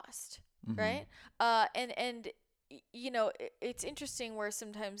got lost, right? And you know, it's interesting where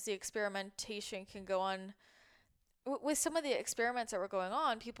sometimes the experimentation can go on. With some of the experiments that were going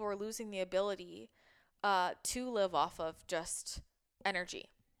on, people were losing the ability to live off of just energy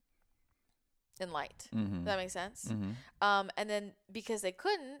and light. Does that make sense? And then because they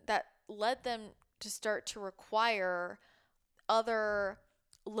couldn't, that led them to start to require other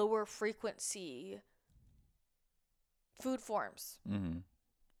lower frequency food forms.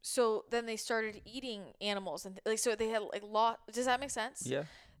 So then they started eating animals, and like, so they had like does that make sense? Yeah.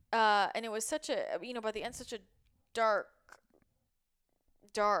 And it was such a, you know, by the end, such a dark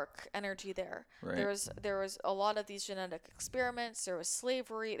energy there. Right. There was a lot of these genetic experiments. There was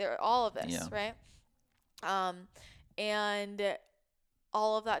slavery. There all of this, right? And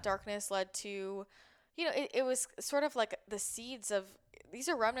all of that darkness led to, you know, it was sort of like the seeds of, these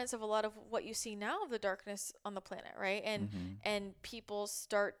are remnants of a lot of what you see now of the darkness on the planet, right? And people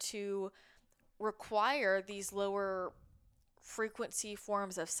start to require these lower frequency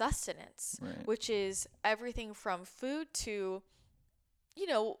forms of sustenance, which is everything from food to, you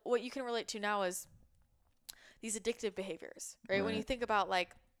know, what you can relate to now is these addictive behaviors, right? When you think about,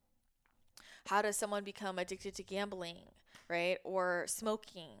 like, how does someone become addicted to gambling, right? Or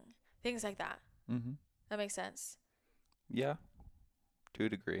smoking, things like that. That makes sense? Yeah, to a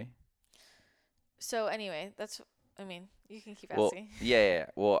degree. So anyway, you can keep asking. Yeah.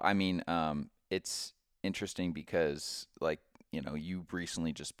 Well, I mean, it's interesting because, like, you know, you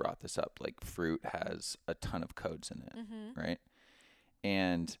recently just brought this up. Like, fruit has a ton of codes in it, right?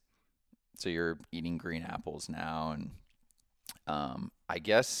 And so you're eating green apples now, and I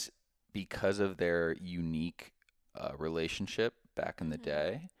guess because of their unique relationship back in the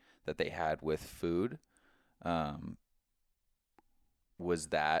day that they had with food, was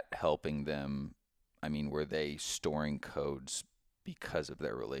that helping them? I mean, were they storing codes because of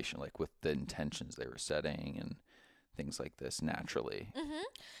their relation, like with the intentions they were setting and things like this naturally?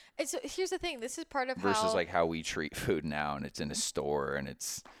 And so here's the thing. This is part of versus like how we treat food now, and it's in a store, and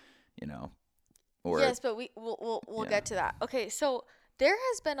it's, you know, or yes, but we'll get to that. Okay, so there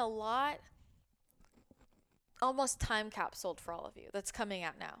has been a lot, almost time capsuled for all of you that's coming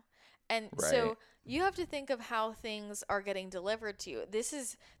out now. And so you have to think of how things are getting delivered to you. This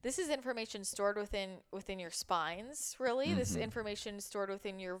is information stored within your spines, really. This is information stored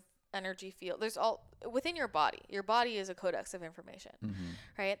within your energy field. There's all within your body. Your body is a codex of information,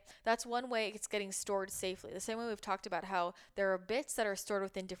 right? That's one way it's getting stored safely. The same way we've talked about how there are bits that are stored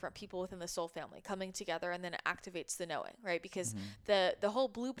within different people within the soul family coming together, and then it activates the knowing, right? Because the whole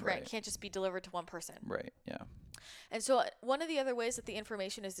blueprint can't just be delivered to one person. Right. Yeah. And so one of the other ways that the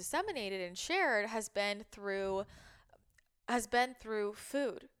information is disseminated and shared has been through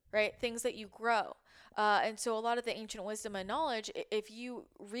food, right? Things that you grow. And so a lot of the ancient wisdom and knowledge, if you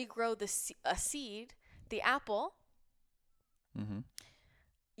regrow a seed, the apple, Mm-hmm.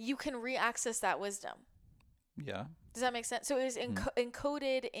 you can reaccess that wisdom. Yeah. Does that make sense? So it is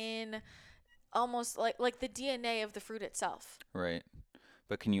encoded in almost like the DNA of the fruit itself. Right.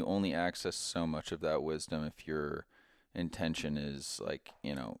 But can you only access so much of that wisdom if your intention is like,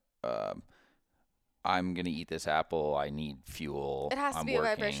 I'm going to eat this apple, I need fuel. It has to be a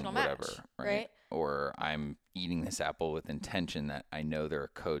vibrational match, right? Or I'm eating this apple with intention that I know there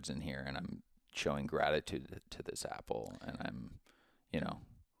are codes in here and I'm showing gratitude to this apple and I'm,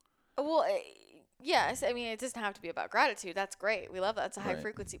 Well, yes. I mean, it doesn't have to be about gratitude. That's great. We love that. It's a high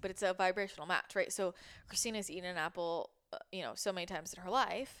frequency, but it's a vibrational match, right? So Christina's eaten an apple, so many times in her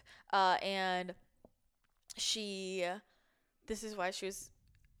life. And this is why she was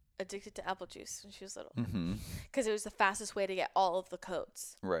addicted to apple juice when she was little. Because it was the fastest way to get all of the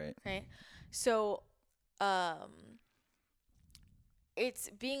codes. Right. Right. So, it's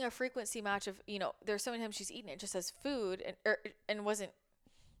being a frequency match of, there's so many times she's eaten it just as food and wasn't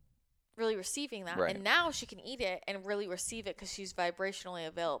really receiving that. Right. And now she can eat it and really receive it because she's vibrationally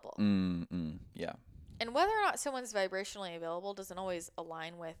available. Yeah. And whether or not someone's vibrationally available doesn't always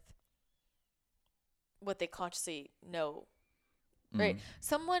align with what they consciously know. Right.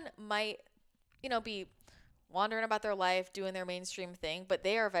 Someone might, be wandering about their life, doing their mainstream thing, but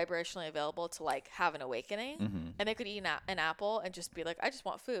they are vibrationally available to like have an awakening, and they could eat an apple and just be like, I just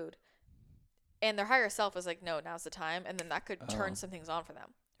want food. And their higher self is like, no, now's the time. And then that could turn some things on for them.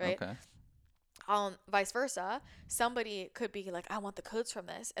 Right. Okay. Vice versa, somebody could be like, I want the codes from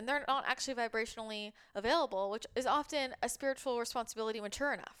this, and they're not actually vibrationally available, which is often a spiritual responsibility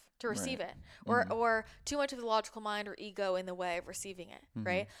mature enough to receive it, or too much of the logical mind or ego in the way of receiving it,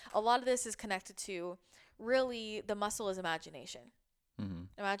 right? A lot of this is connected to really the muscle is imagination.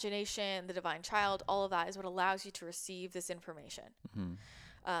 Imagination, the divine child, all of that is what allows you to receive this information. And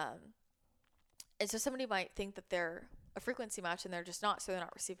so somebody might think that they're a frequency match and they're just not, so they're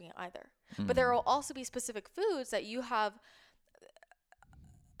not receiving it either. But there will also be specific foods that you have.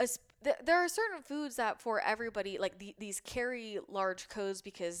 There are certain foods that for everybody, like these carry large codes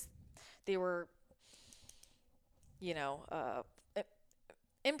because they were,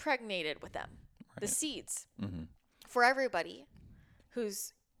 impregnated with them. Right. The seeds for everybody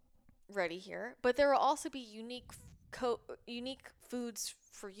who's ready here. But there will also be unique foods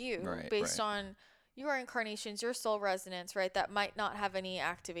for you based on your incarnations, your soul resonance, right? That might not have any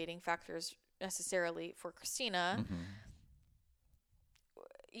activating factors necessarily for Christina.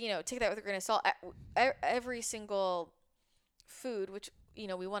 Take that with a grain of salt. Every single food, which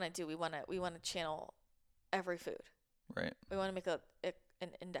we want to do, we want to channel every food. Right. We want to make an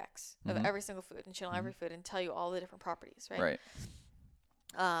index of every single food and channel every food and tell you all the different properties, right?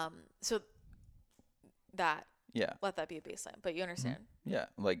 Right. So that. Yeah. Let that be a baseline, but you understand. Yeah.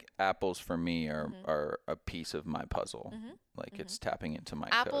 Like apples for me are a piece of my puzzle. Like it's tapping into my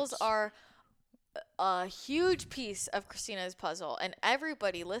apples codes. Are a huge piece of Christina's puzzle, and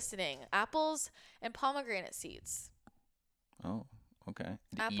everybody listening, apples and pomegranate seeds. Oh, okay.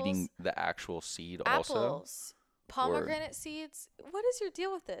 Apples, eating the actual seed apples, also? Pomegranate seeds. What is your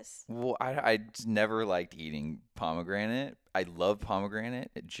deal with this? Well, I never liked eating pomegranate. I love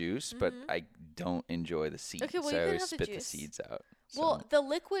pomegranate juice, but I don't enjoy the seeds. Okay, well, so you I can always have the spit the juice. seeds out. Well, So. the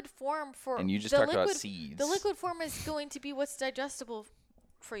liquid form for And you just talked about seeds. The liquid form is going to be what's digestible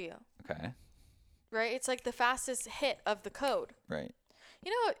for you. Okay. Right? It's like the fastest hit of the code. Right.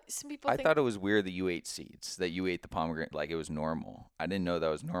 Some people I thought it was weird that you ate seeds, that you ate the pomegranate like it was normal. I didn't know that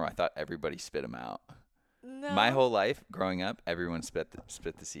was normal. I thought everybody spit them out. No. My whole life growing up, everyone spit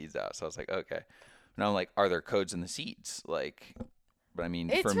the seeds out. So I was like, okay. And I'm like, are there codes in the seeds? Like, but I mean,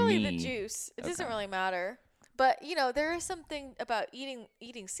 it's for really me, the juice. It doesn't really matter. But there is something about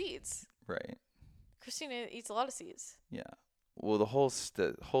eating seeds. Right. Christina eats a lot of seeds. Yeah. Well, the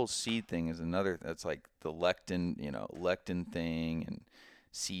whole seed thing is another. That's like the lectin thing, and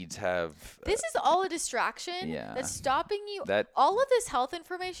seeds have. This is all a distraction. Yeah. That's stopping you. That all of this health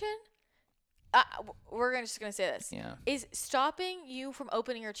information. We're just gonna say this. Yeah. Is stopping you from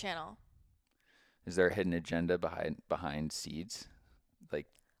opening your channel. Is there a hidden agenda behind seeds? Like.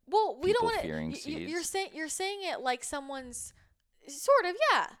 Well, we don't want to. You're saying it like someone's sort of,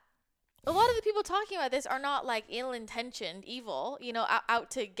 yeah. A lot of the people talking about this are not like ill-intentioned, evil, out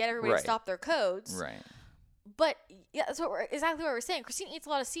to get everybody to stop their codes. Right. But yeah, that's exactly what we're saying. Christine eats a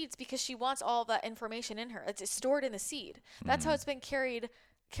lot of seeds because she wants all that information in her. It's stored in the seed. That's how it's been carried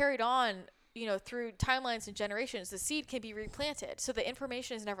on through timelines and generations, the seed can be replanted. So the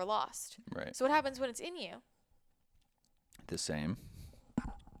information is never lost. Right. So what happens when it's in you? The same.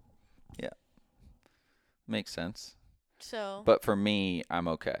 Yeah. Makes sense. So. But for me, I'm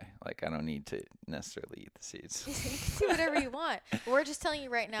okay. Like, I don't need to necessarily eat the seeds. You can do whatever you want. We're just telling you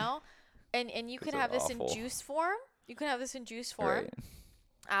right now, and you can have this awful. in juice form. You can have this in juice form. Right.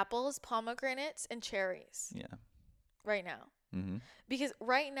 Apples, pomegranates, and cherries. Yeah. Right now. Mm-hmm. Because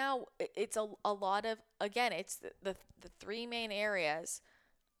right now, it's a lot of, again, it's the three main areas: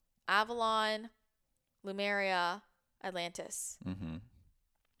 Avalon, Lumeria, Atlantis. Mm-hmm.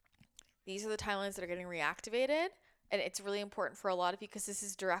 These are the timelines that are getting reactivated. And it's really important for a lot of you because this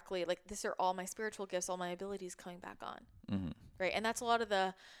is directly, like, these are all my spiritual gifts, all my abilities coming back on. Mm-hmm. Right? And that's a lot of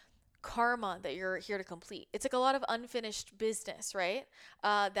the karma that you're here to complete. It's like a lot of unfinished business, right?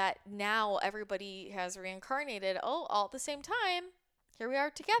 That now everybody has reincarnated, all at the same time. Here we are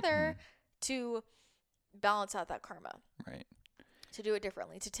together to balance out that karma. Right. To do it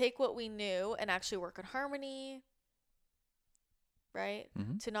differently. To take what we knew and actually work in harmony. Right?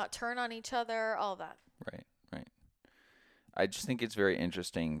 Mm-hmm. To not turn on each other, all of that. Right. I just think it's very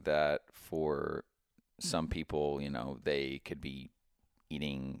interesting that for some people, they could be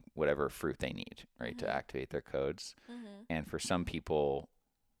eating whatever fruit they need, right, to activate their codes. Mm-hmm. And for some people,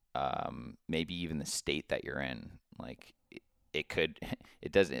 maybe even the state that you're in, like it could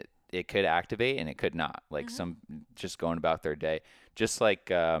activate and it could not. Like some just going about their day, just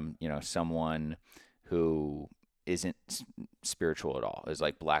like someone who isn't spiritual at all is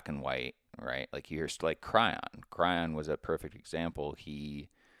like black and white. Right. Like you hear like Cryon was a perfect example. He,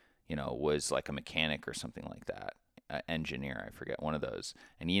 was like a mechanic or something like that, engineer. I forget, one of those.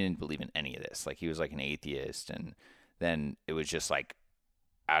 And he didn't believe in any of this. Like he was like an atheist. And then it was just like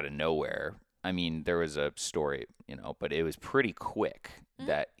out of nowhere. I mean, there was a story, but it was pretty quick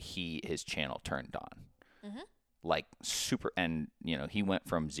that his channel turned on, like super. And, he went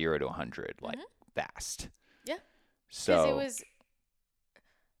from 0 to 100, like fast. Yeah. So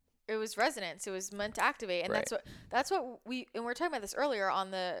it was resonance. It was meant to activate. And that's what we were talking about this earlier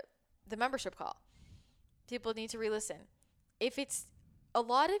on the membership call. People need to re-listen. If it's a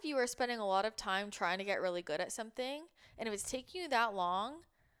lot of you are spending a lot of time trying to get really good at something, and if it's taking you that long,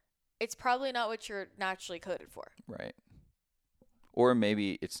 it's probably not what you're naturally coded for. Right. Or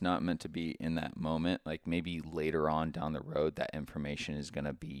maybe it's not meant to be in that moment. Like maybe later on down the road, that information is going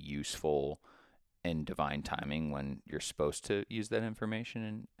to be useful in divine timing when you're supposed to use that information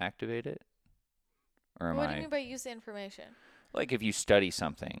and activate it? Or what do you mean by use the information? Like if you study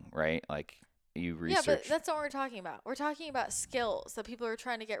something, right? Like you research. Yeah, but that's not what we're talking about. We're talking about skills that people are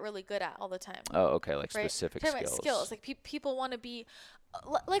trying to get really good at all the time. Oh, okay. Like right? specific skills. About skills. Like people want to be,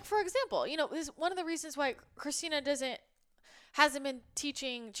 like for example, this is one of the reasons why Christina hasn't been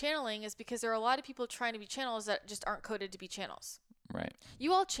teaching channeling is because there are a lot of people trying to be channels that just aren't coded to be channels. Right.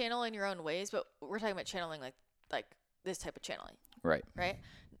 You all channel in your own ways, but we're talking about channeling like this type of channeling. Right. Right?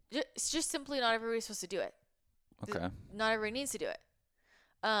 It's just simply not everybody's supposed to do it. Okay. Not everybody needs to do it.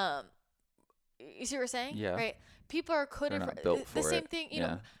 You see what we're saying? Yeah. Right? People are coded for the same thing,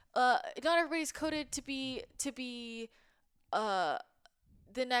 know. Not everybody's coded to be the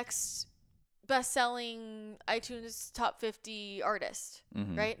next best-selling iTunes top 50 artist,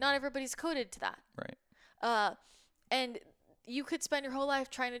 right? Not everybody's coded to that. Right. And you could spend your whole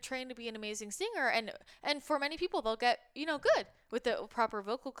life trying to train to be an amazing singer, and for many people they'll get good with the proper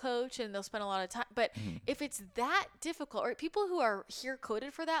vocal coach, and they'll spend a lot of time. But if it's that difficult, right? People who are here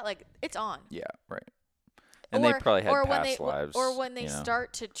coded for that, like it's on. Yeah, right. And they probably had past lives. Or when they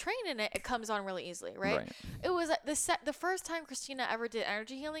start to train in it, it comes on really easily, right? It was the first time Christina ever did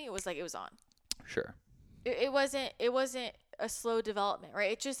energy healing. It was on. Sure. It wasn't a slow development,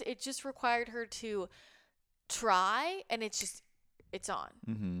 right? It just required her to try, and it's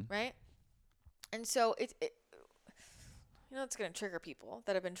on, right? And so it's going to trigger people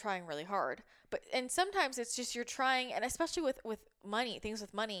that have been trying really hard, and sometimes it's just you're trying, and especially with money, things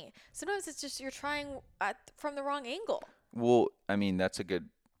with money, sometimes it's just you're trying from the wrong angle. Well, I mean, that's a good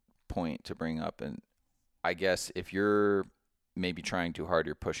point to bring up, and I guess if you're maybe trying too hard,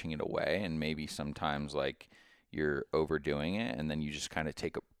 you're pushing it away, and maybe sometimes like you're overdoing it, and then you just kind of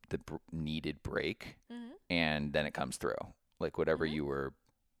take the needed break, and then it comes through, like whatever you were,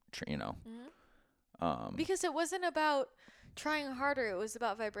 because it wasn't about trying harder, it was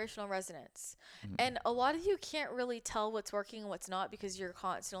about vibrational resonance. And a lot of you can't really tell what's working and what's not because you're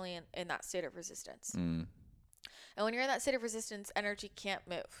constantly in that state of resistance. And when you're in that state of resistance, energy can't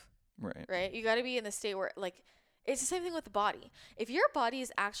move. Right? You got to be in the state where, like, it's the same thing with the body. If your body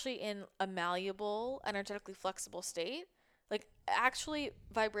is actually in a malleable, energetically flexible state, like actually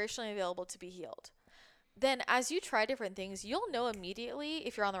vibrationally available to be healed, then as you try different things, you'll know immediately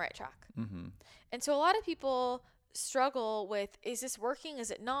if you're on the right track. Mm-hmm. And so a lot of people struggle with, is this working?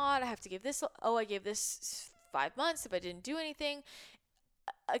 Is it not? I have to give this. Oh, I gave this 5 months if I didn't do anything.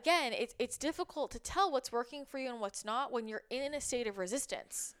 Again, it's difficult to tell what's working for you and what's not when you're in a state of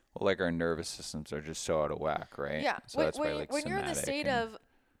resistance. Well, like our nervous systems are just so out of whack, right? Yeah. So that's why like when you're in the state of,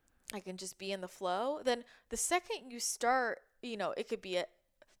 I can just be in the flow, then the second you start, it could be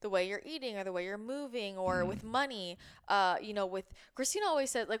the way you're eating or the way you're moving or with money, with Christina always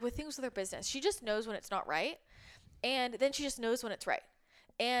said, like with things with her business, she just knows when it's not right. And then she just knows when it's right.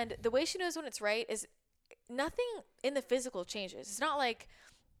 And the way she knows when it's right is nothing in the physical changes. It's not like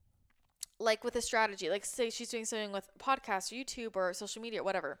with a strategy, like say she's doing something with podcasts or YouTube or social media or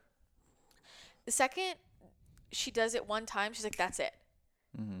whatever. The second she does it one time, she's like, that's it.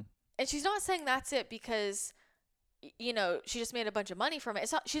 Mm-hmm. And she's not saying that's it because, she just made a bunch of money from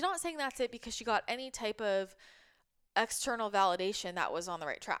it. She's not saying that's it because she got any type of external validation that was on the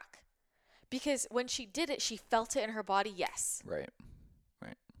right track. Because when she did it, she felt it in her body, yes. Right.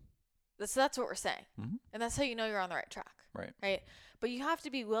 So that's what we're saying. Mm-hmm. And that's how you know you're on the right track. Right. But you have to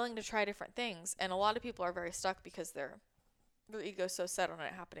be willing to try different things. And a lot of people are very stuck because their ego's so set on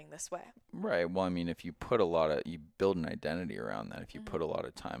it happening this way. Right. Well, I mean, if you you build an identity around that, if you put a lot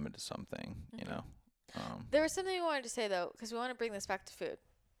of time into something, There was something we wanted to say, though, because we want to bring this back to food.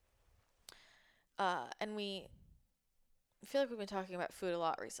 And we feel like we've been talking about food a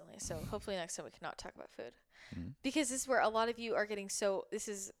lot recently. So hopefully next time we can not talk about food. Mm-hmm. Because this is where a lot of you are getting this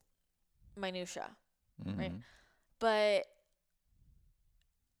is minutia, right? But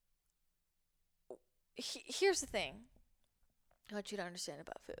here's the thing I want you to understand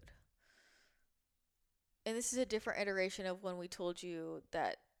about food. And this is a different iteration of when we told you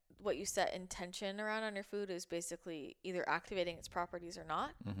that what you set intention around on your food is basically either activating its properties or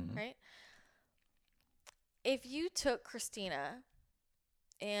not, right? If you took Christina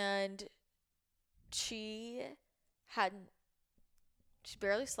and she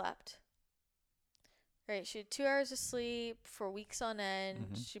barely slept, right? She had 2 hours of sleep for weeks on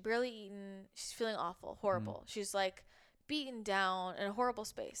end. She barely eaten. She's feeling awful, horrible. She's like beaten down in a horrible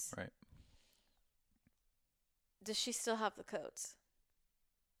space. Right. Does she still have the codes?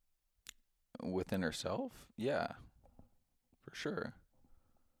 Within herself? Yeah. For sure.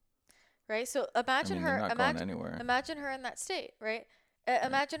 Right? So imagine her. They're not going anywhere. Imagine her in that state, right?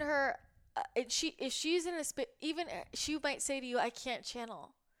 Imagine her. If she's in a space, even she might say to you, "I can't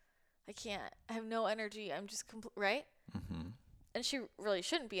channel. I can't. I have no energy. I'm just right." Mm-hmm. And she really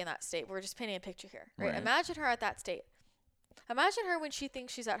shouldn't be in that state. We're just painting a picture here, right? Imagine her at that state. Imagine her when she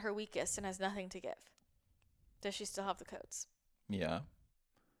thinks she's at her weakest and has nothing to give. Does she still have the codes? Yeah.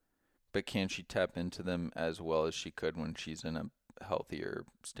 But can she tap into them as well as she could when she's in a healthier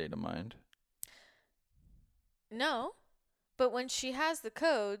state of mind? No. But when she has the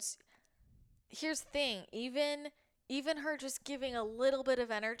codes, here's the thing. Even her just giving a little bit of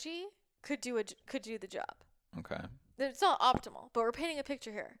energy could do the job. Okay. It's not optimal, but we're painting a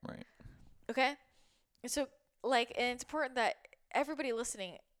picture here. Right. Okay? And so, and it's important that everybody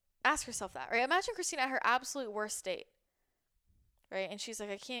listening ask herself that, right? Imagine Christina at her absolute worst state, right? And she's like,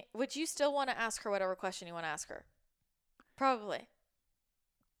 I can't. Would you still want to ask her whatever question you want to ask her? Probably.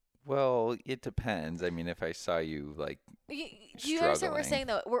 Well, it depends. I mean, if I saw you you understand what we're saying,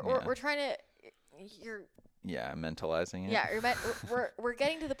 though? We're trying to. Yeah, mentalizing it. Yeah, we're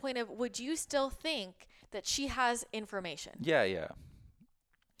getting to the point of, would you still think that she has information? Yeah.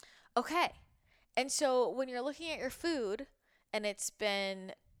 Okay. And so when you're looking at your food and it's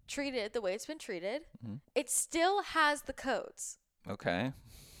been treated the way it's been treated, it still has the codes. Okay.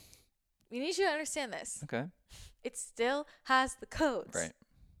 We need you to understand this. Okay. It still has the codes. Right.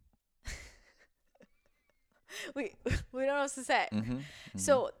 we don't know what to say.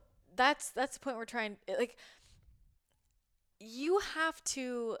 So that's the point we're trying, you have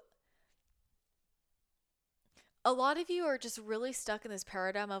to. A lot of you are just really stuck in this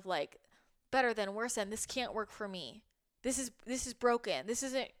paradigm of better than, worse than, this can't work for me. This is broken. This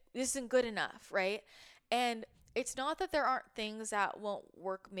isn't good enough, right? And it's not that there aren't things that won't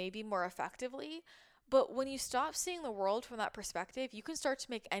work maybe more effectively, but when you stop seeing the world from that perspective, you can start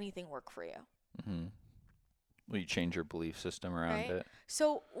to make anything work for you. Mm-hmm. Well, you change your belief system around it.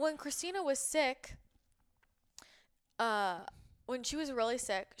 So when Christina was sick, when she was really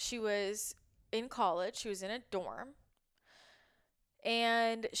sick, she was in college. She was in a dorm.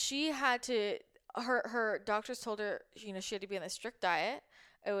 And she had to, her doctors told her, she had to be on a strict diet.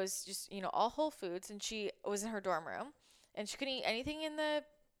 It was just, all whole foods. And she was in her dorm room. And she couldn't eat anything in the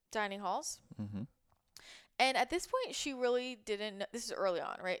dining halls. Mm-hmm. And at this point, she really didn't know, this is early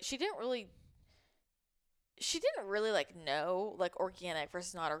on, right? She didn't really like know like organic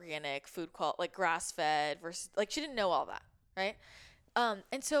versus not organic, food quality, like grass fed versus, like, she didn't know all that, right?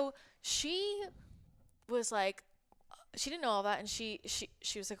 And so she was like, she didn't know all that, and she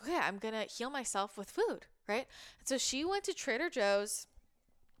was like, okay, I'm gonna heal myself with food, right? And so she went to Trader Joe's.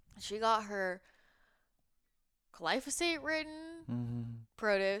 She got her glyphosate ridden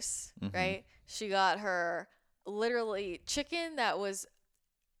produce, right? She got her literally chicken that was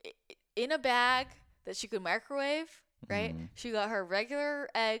in a bag that she could microwave, right? She got her regular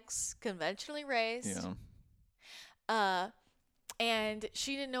eggs, conventionally raised. And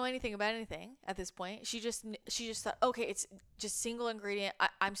she didn't know anything about anything at this point. She just thought, okay, it's just single ingredient.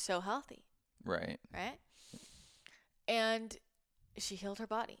 I'm so healthy. Right. Right. And she healed her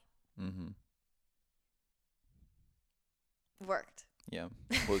body. Worked. Yeah.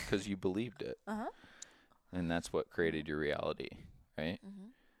 Well, because you believed it. And that's what created your reality, right?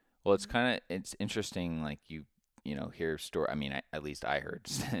 Well, it's interesting, like you hear story. I mean, at least I heard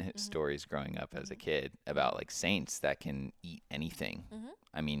stories growing up as a kid about like saints that can eat anything.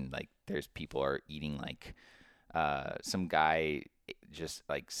 I mean, like there's people are eating like some guy just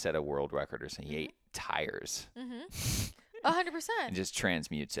like set a world record or something. He ate tires. 100%. And just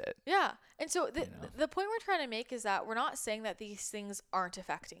transmutes it. Yeah. And so the point we're trying to make is that we're not saying that these things aren't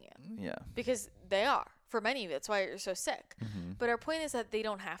affecting you. Yeah. Because they are. For many of you, that's why you're so sick. But our point is that they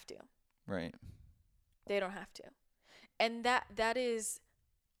don't have to. Right. They don't have to. And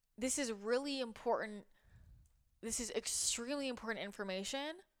this is really important. This is extremely important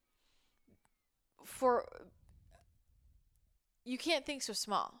information you can't think so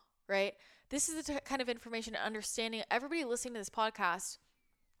small, right? This is the kind of information and understanding. Everybody listening to this podcast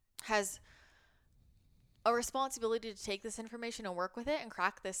has a responsibility to take this information and work with it and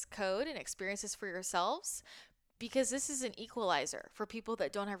crack this code and experience this for yourselves, because this is an equalizer for people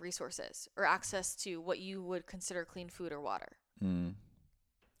that don't have resources or access to what you would consider clean food or water.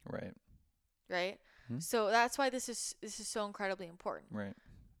 Right. Right? So that's why this is so incredibly important. Right.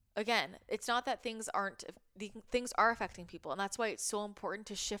 Again, it's not that things are affecting people, and that's why it's so important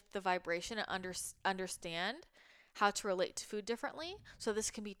to shift the vibration and understand how to relate to food differently, so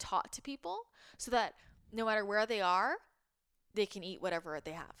this can be taught to people so that no matter where they are, they can eat whatever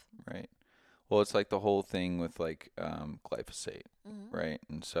they have. Right. Well, it's like the whole thing with like glyphosate, right?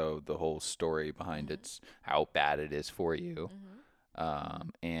 And so the whole story behind it's how bad it is for you.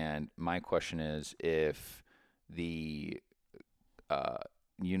 And my question is, if the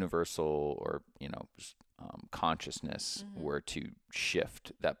universal or consciousness were to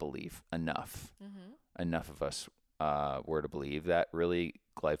shift that belief enough of us were to believe that really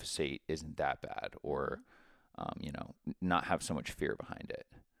glyphosate isn't that bad, or not have so much fear behind it,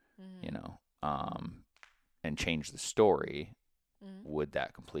 and change the story, would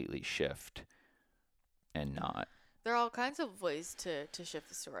that completely shift and not? There are all kinds of ways to shift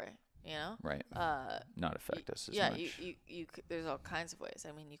the story. Right. Not affect us as much. Yeah, you there's all kinds of ways.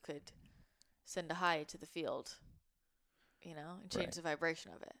 I mean, you could send a high to the field, and change the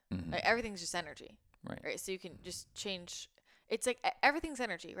vibration of it. Like, everything's just energy. Right. So you can just change. It's like everything's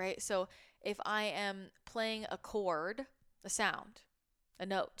energy, right? So if I am playing a chord, a sound, a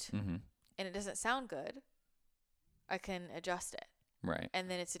note, and it doesn't sound good, I can adjust it. Right.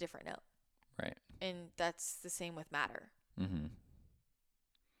 And then it's a different note. Right. And that's the same with matter.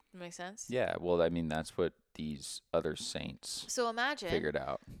 Make sense? Yeah. Well, I mean, that's what these other saints figured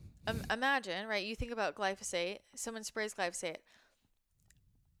out. Imagine, right? You think about glyphosate. Someone sprays glyphosate.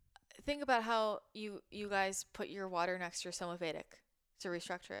 Think about how you guys put your water next to your Somavedic to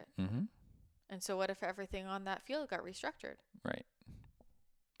restructure it. And so what if everything on that field got restructured? Right.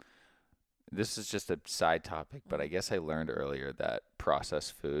 This is just a side topic, but I guess I learned earlier that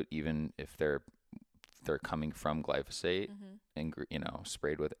processed food, even if they're coming from glyphosate and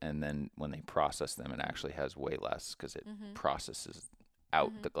sprayed with, and then when they process them, it actually has way less because it processes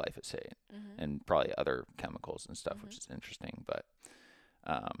out the glyphosate and probably other chemicals and stuff, which is interesting. But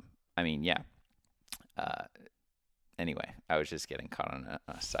I mean, yeah. Anyway, I was just getting caught on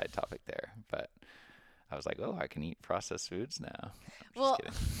a side topic there, but I was like, oh, I can eat processed foods now. Well,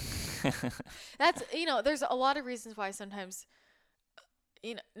 that's, there's a lot of reasons why sometimes,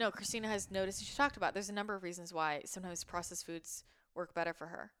 Christina has noticed, and she talked about, there's a number of reasons why sometimes processed foods work better for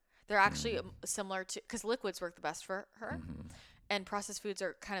her. They're actually similar to, because liquids work the best for her, and processed foods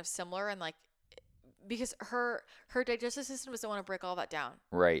are kind of similar, and like, because her digestive system doesn't want to break all that down.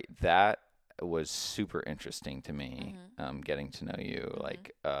 Right. That was super interesting to me, getting to know you.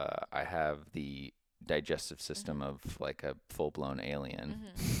 Like, I have the digestive system of like a full-blown alien.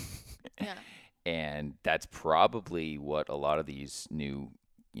 Yeah. And that's probably what a lot of these new,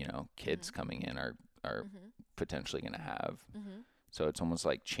 kids coming in are potentially going to have. So it's almost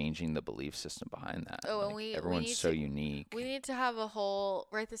like changing the belief system behind that. Oh, like and everyone's so unique. We need to have a whole,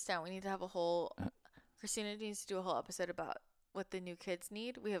 write this down. We need to have a whole, Christina needs to do a whole episode about what the new kids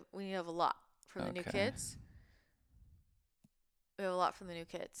need. We need to have a lot from the new kids. We have a lot from the new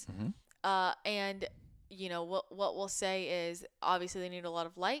kids. And what we'll say is obviously they need a lot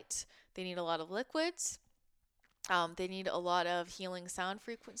of light. They need a lot of liquids. They need a lot of healing sound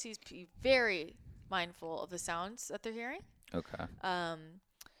frequencies. Be very mindful of the sounds that they're hearing. Okay.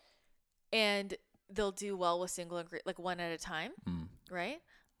 And they'll do well with single ingredient, like one at a time, right?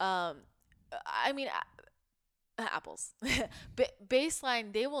 I mean, apples.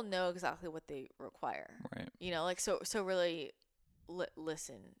 Baseline, they will know exactly what they require. Right. So really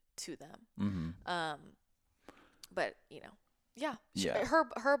listen to them. But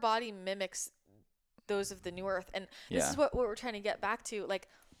her body mimics those of the new earth, and this is what we're trying to get back to. Like,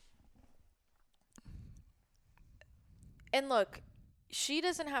 and look, she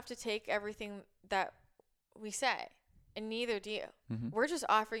doesn't have to take everything that we say, and neither do you. We're just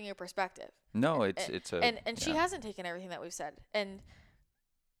offering you a perspective. No, and she hasn't taken everything that we've said, and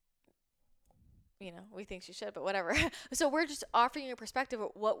we think she should, but whatever. So we're just offering you a perspective.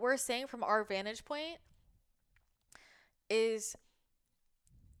 What we're saying from our vantage point is,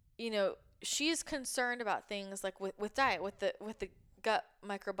 she's concerned about things like with diet, with the gut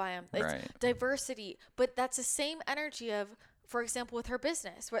microbiome, it's diversity, but that's the same energy of, for example, with her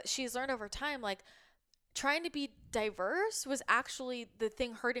business, what she's learned over time, like trying to be diverse was actually the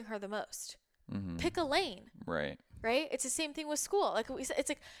thing hurting her the most. Pick a lane. Right. It's the same thing with school. Like we said, it's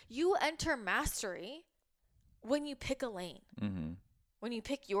like you enter mastery when you pick a lane, when you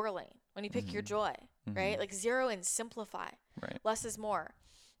pick your lane, when you pick your joy, right? Like zero and simplify. Right. Less is more.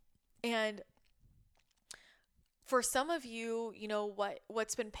 And for some of you,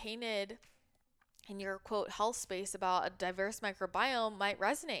 what's been painted in your quote health space about a diverse microbiome might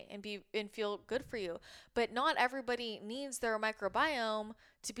resonate and feel good for you. But not everybody needs their microbiome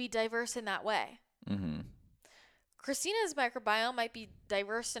to be diverse in that way. Christina's microbiome might be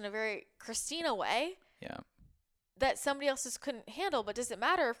diverse in a very Christina way. Yeah. That somebody else's couldn't handle, but does it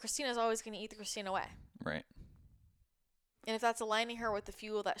matter if Christina's always going to eat the Christina way? Right. And if that's aligning her with the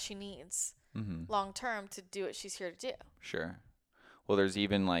fuel that she needs long term to do what she's here to do. Sure. Well, there's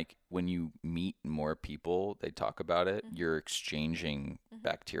even like when you meet more people, they talk about it, you're exchanging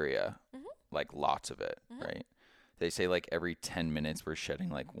bacteria, like lots of it, right? They say like every 10 minutes we're shedding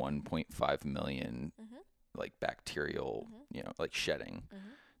like 1.5 million like bacterial, like shedding.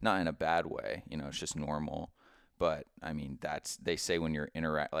 Not in a bad way, it's just normal. But I mean, they say when you're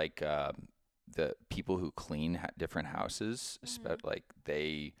the people who clean different houses, like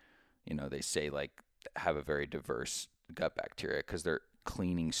they say like have a very diverse gut bacteria because they're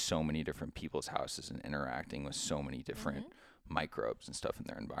cleaning so many different people's houses and interacting with so many different microbes and stuff in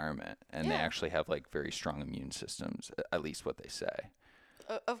their environment. And they actually have like very strong immune systems, at least what they say.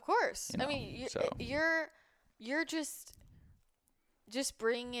 Of course. I mean, you're just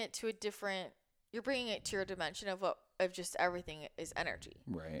bringing it to you're bringing it to your dimension of just everything is energy.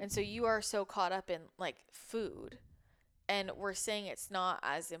 Right. And so you are so caught up in like food, and we're saying it's not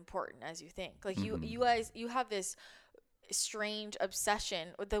as important as you think. Like you guys, you have this strange obsession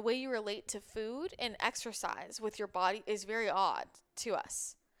with the way you relate to food and exercise with your body is very odd to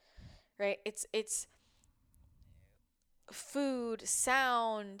us, right? It's food,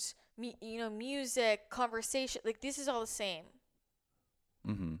 sound, music, conversation. Like this is all the same.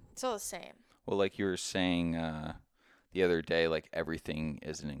 It's all the same. Well, like you were saying the other day, like everything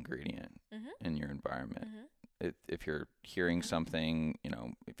is an ingredient in your environment. If you're hearing something,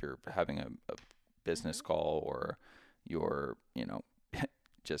 if you're having a business call or you're,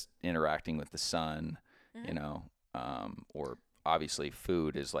 just interacting with the sun, or obviously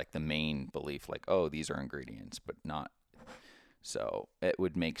food is like the main belief, like, oh, these are ingredients, but not. So it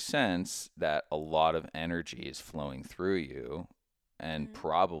would make sense that a lot of energy is flowing through you and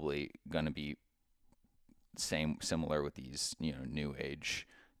probably going to be similar with these, new age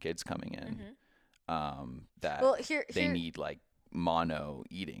kids coming in. They need like mono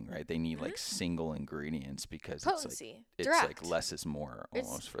eating, right? They need like single ingredients because potency, it's like less is more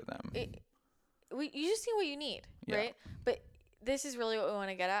almost for them. You just need what you need, right? But this is really what we want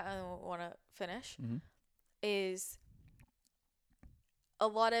to get at and we want to finish is a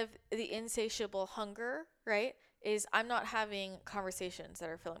lot of the insatiable hunger, right? Is I'm not having conversations that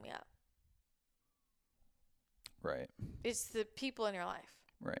are filling me up. Right. It's the people in your life.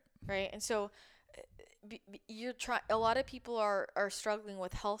 Right. Right. And so a lot of people are struggling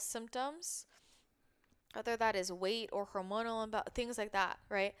with health symptoms whether that is weight or hormonal things like that,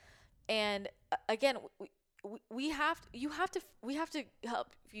 right? And again, we have to help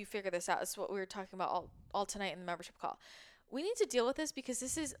you figure this out. It's what we were talking about all tonight in the membership call. We need to deal with this because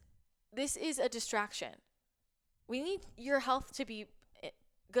this is a distraction. We need your health to be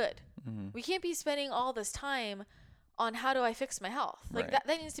good. Mm-hmm. We can't be spending all this time on how do I fix my health. Like right.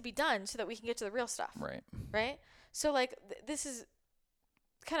 that needs to be done so that we can get to the real stuff. Right. So like this is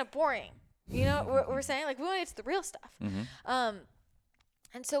kind of boring. You know what we're saying? Like we want to get to the real stuff. Mm-hmm.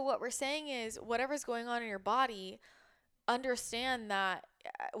 And so what we're saying is whatever's going on in your body, understand that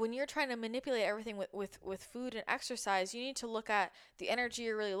when you're trying to manipulate everything with food and exercise, you need to look at the energy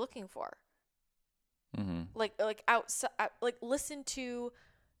you're really looking for. Mm-hmm. Like outside, like listen to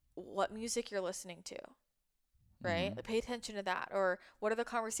what music you're listening to, right? Mm-hmm. Pay attention to that, or what are the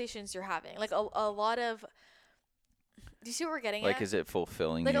conversations you're having? Like a lot of, do you see what we're getting like, at? is it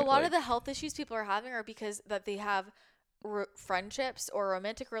fulfilling? Like a lot of the health issues people are having are because that they have friendships or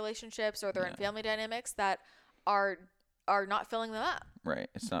romantic relationships, or they're in family dynamics that are not filling them up. Right.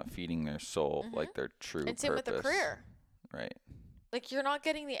 It's not feeding their soul, like their true and same purpose. with the career. Right. Like you're not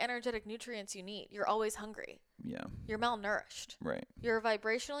getting the energetic nutrients you need. You're always hungry. Yeah. You're malnourished. Right. You're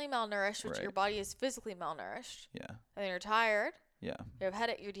vibrationally malnourished, which Right. your body is physically malnourished. Yeah. And then you're tired. Yeah. You have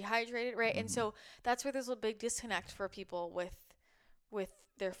headache. You're dehydrated, right? Mm-hmm. And so that's where there's a big disconnect for people with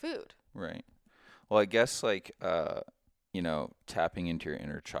their food. Right. Well, I guess like tapping into your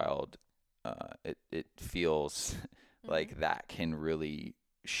inner child, it feels like that can really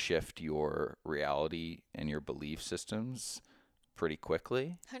shift your reality and your belief systems pretty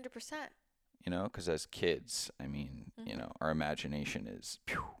quickly. 100%. Because as kids, I mean, our imagination is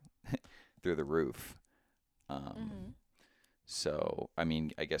through the roof. So, I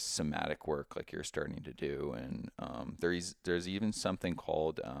mean, I guess somatic work like you're starting to do, and there's even something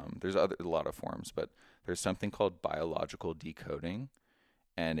called there's a lot of forms, but there's something called biological decoding,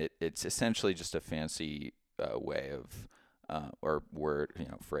 and it's essentially just a fancy way of or word,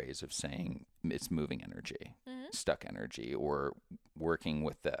 phrase of saying it's moving energy, stuck energy, or working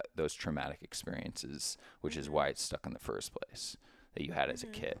with those traumatic experiences, which is why it's stuck in the first place that you had as a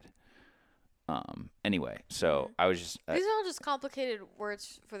kid. Anyway, so I was just these are all just complicated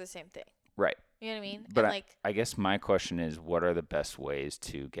words for the same thing, right? You know what I mean? But and I guess my question is, what are the best ways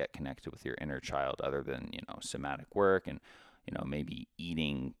to get connected with your inner child other than somatic work and maybe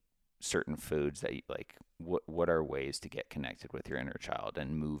eating certain foods that you like? What are ways to get connected with your inner child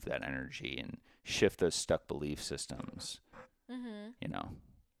and move that energy and shift those stuck belief systems?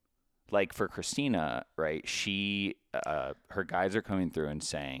 Like for Christina, right? She her guides are coming through and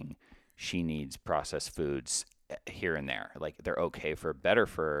saying she needs processed foods here and there. Like they're okay better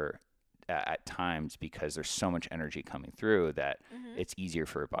for at times because there's so much energy coming through that it's easier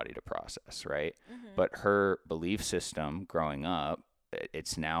for her body to process, right? But her belief system growing up,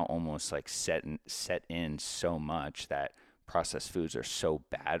 it's now almost like set in so much that processed foods are so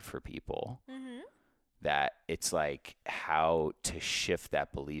bad for people that it's like how to shift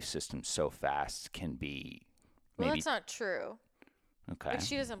that belief system so fast can be. Well, that's not true. Okay. Like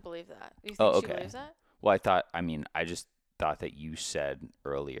she doesn't believe that. Do you think she believes that? Well, I just thought that you said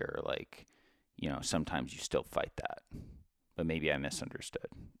earlier, like, sometimes you still fight that, but maybe I misunderstood.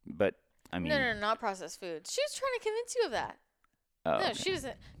 But I mean, no, not processed foods. She was trying to convince you of that. Oh, no, okay. she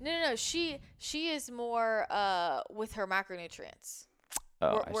doesn't. No. She is more with her macronutrients.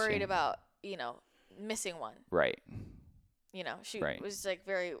 Worried about missing one. Right. She was like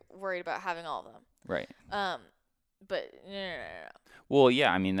very worried about having all of them. Right. But no. Well,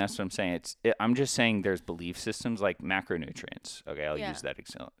 yeah, I mean, that's what I'm saying. I'm just saying there's belief systems like macronutrients. Okay, I'll use that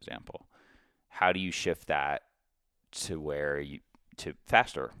example. How do you shift that to where to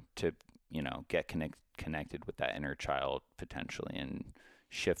faster to, get connected with that inner child potentially and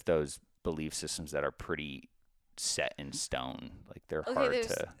shift those belief systems that are pretty set in stone. Like they're hard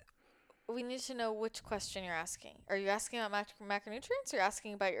to. We need to know which question you're asking. Are you asking about macronutrients? Or are you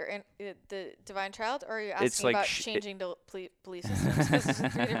asking about the divine child? Or are you asking about changing the belief systems? Because it's 3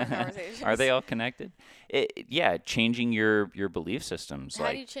 different conversations. Are they all connected? Changing your belief systems.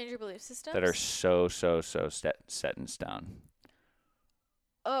 How do you change your belief systems? That are so set in stone.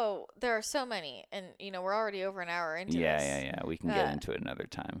 Oh, there are so many. And, we're already over an hour into this. Yeah. We can get into it another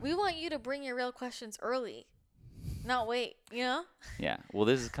time. We want you to bring your real questions early. Not wait, Yeah. Well,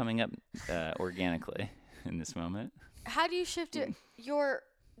 this is coming up organically in this moment. How do you shift your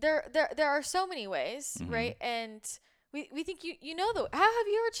there are so many ways, right? And we think how have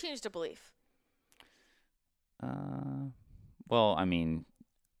you ever changed a belief? Well, I mean,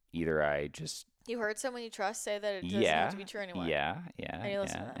 either I just You heard someone you trust say that it doesn't have to be true anymore. Yeah. And you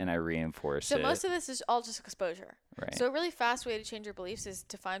listen to them. And I reinforce so it. So most of this is all just exposure. Right. So a really fast way to change your beliefs is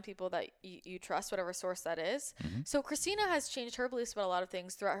to find people that you trust, whatever source that is. Mm-hmm. So Christina has changed her beliefs about a lot of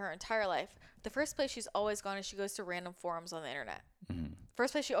things throughout her entire life. The first place she's always gone is she goes to random forums on the internet. Mm-hmm.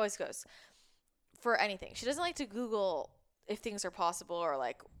 First place she always goes for anything. She doesn't like to Google if things are possible or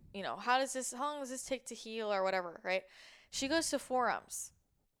like, how long does this take to heal or whatever, right? She goes to forums.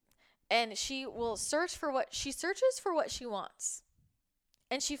 And she will searches for what she wants.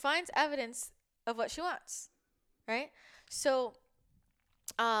 And she finds evidence of what she wants. Right? So,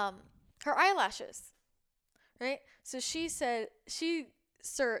 her eyelashes. Right? So she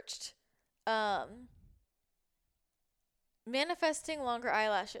searched, manifesting longer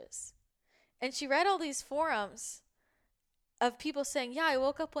eyelashes. And she read all these forums of people saying, yeah, I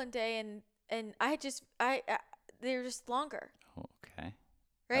woke up one day and they're just longer. Okay.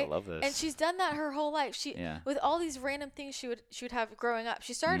 Right? I love this. And she's done that her whole life. With all these random things she would have growing up.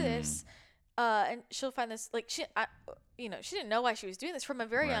 She started this, and she'll find this she didn't know why she was doing this from a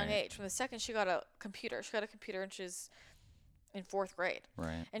very young age. From the second she got a computer, and she was in 4th grade.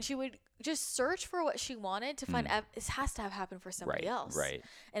 Right. And she would just search for what she wanted to find. This has to have happened for somebody else. Right.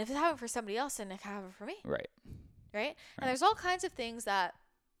 And if it happened for somebody else, then it can happen for me. Right. Right. And there's all kinds of things that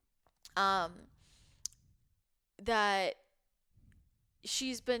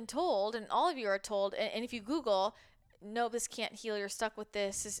she's been told, and all of you are told, and if you Google, no, this can't heal, you're stuck with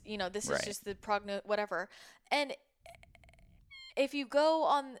this, this is just the whatever. And if you go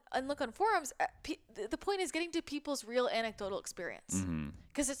on and look on forums, the point is getting to people's real anecdotal experience.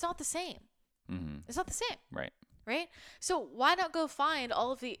 Because it's not the same. It's not the same. Right? So why not go find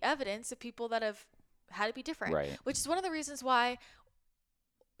all of the evidence of people that have had it be different? Right. Which is one of the reasons why,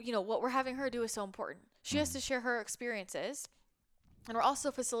 what we're having her do is so important. She has to share her experiences. And we're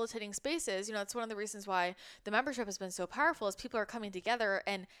also facilitating spaces. It's one of the reasons why the membership has been so powerful is people are coming together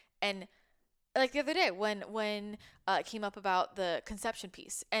and like the other day when it came up about the conception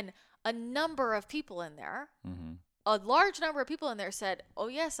piece, and a number of people in there, a large number of people in there said, oh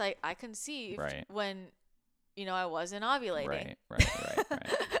yes, I conceived when, I wasn't ovulating. Right.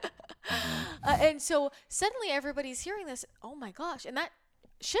 And so suddenly everybody's hearing this, oh my gosh, and that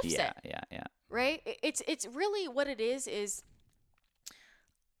shifts it. Yeah. Right? It's really what it is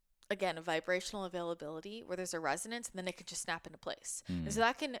again, a vibrational availability where there's a resonance, and then it can just snap into place. And so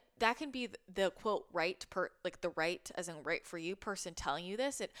that can be the quote the right as in right for you person telling you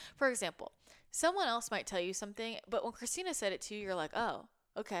this. For example, someone else might tell you something, but when Christina said it to you, you're like, oh,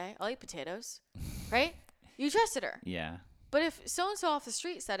 okay, I'll eat potatoes, right? You trusted her. Yeah. But if so and so off the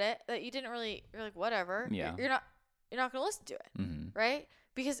street said it that you didn't really, you're like, whatever. Yeah. You're not going to listen to it, right?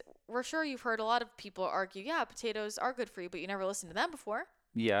 Because we're sure you've heard a lot of people argue, yeah, potatoes are good for you, but you never listened to them before.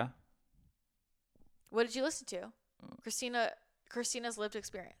 Yeah. What did you listen to? Christina's lived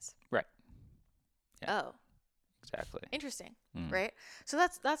experience. Right. Yeah. Oh. Exactly. Interesting. Right? So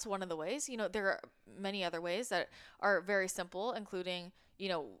that's one of the ways. There are many other ways that are very simple, including,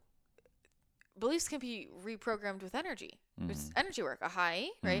 beliefs can be reprogrammed with energy. It's energy work, ahai,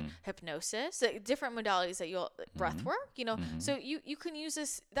 right? Hypnosis, different modalities that you'll breath work, So you can use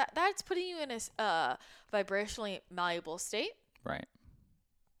this. That's putting you in a vibrationally malleable state. Right.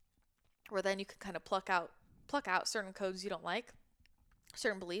 Where then you can kind of pluck out certain codes you don't like,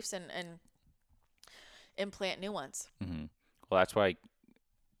 certain beliefs, and implant new ones. Well, that's why,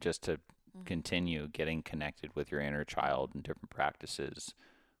 just to continue getting connected with your inner child and different practices,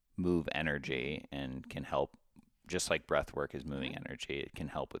 move energy and can help. Just like breath work is moving energy, it can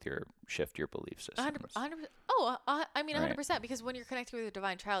help with shift your belief systems. 100%. Oh, I mean 100%, because when you're connected with your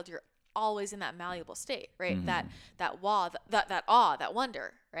divine child, you're always in that malleable state, right? That awe, that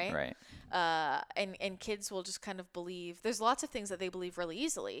wonder, right? Right. And kids will just kind of believe. There's lots of things that they believe really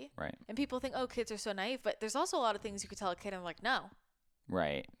easily, right? And people think, oh, kids are so naive, but there's also a lot of things you could tell a kid and like, no,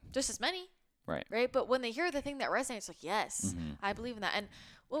 right? Just as many, right? But when they hear the thing that resonates, like, yes, I believe in that. And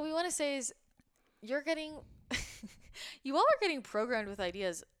what we want to say is, you're getting, you all are getting programmed with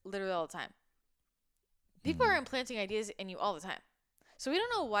ideas literally all the time. People are implanting ideas in you all the time. So we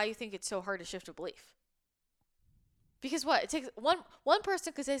don't know why you think it's so hard to shift a belief. Because what? It takes one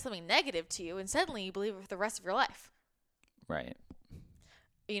person could say something negative to you and suddenly you believe it for the rest of your life. Right.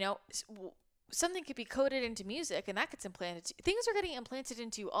 Something could be coded into music and that gets implanted. Things are getting implanted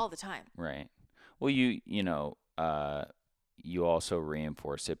into you all the time. Right. Well, you also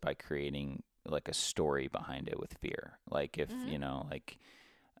reinforce it by creating like a story behind it with fear. Like if,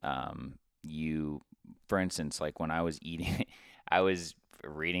 for instance, like when I was eating, I was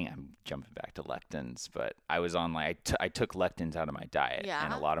reading. I'm jumping back to lectins, but I was on like I took lectins out of my diet,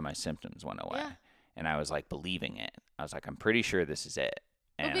 and a lot of my symptoms went away. Yeah. And I was like believing it. I was like, I'm pretty sure this is it.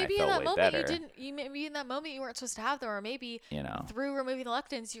 And maybe I felt in that way moment better. maybe in that moment you weren't supposed to have them, or maybe through removing the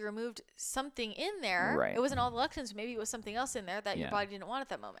lectins you removed something in there. Right. It wasn't all the lectins. Maybe it was something else in there that your body didn't want at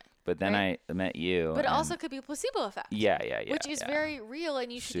that moment. But then I met you. But it also could be a placebo effect. Yeah. Which is very real,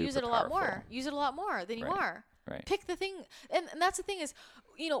 and you should use it a lot more. Use it a lot more than you are. Right. Pick the thing, and that's the thing is,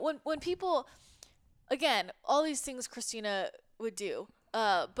 when people, again, all these things Christina would do,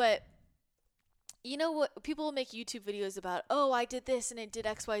 but. You know what? People will make YouTube videos about, oh, I did this and it did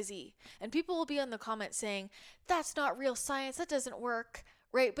XYZ. And people will be in the comments saying, that's not real science. That doesn't work.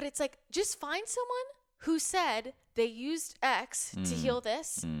 Right? But it's like, just find someone who said they used X to heal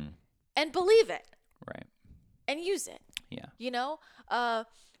this and believe it. Right. And use it. Yeah.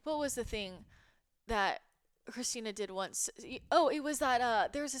 What was the thing that Christina did once? Oh, it was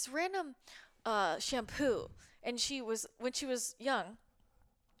that there was this random shampoo. And when she was young,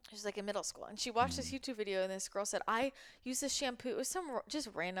 she was like in middle school, and she watched this YouTube video, and this girl said, I use this shampoo. It was some just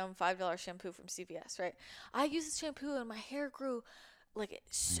random $5 shampoo from CVS, right? I use this shampoo, and my hair grew like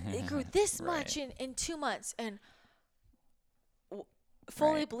it grew this much in 2 months, and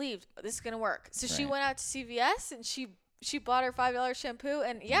fully believed this is going to work. So she went out to CVS, and she bought her $5 shampoo,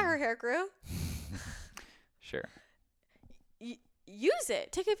 and her hair grew. Sure. Use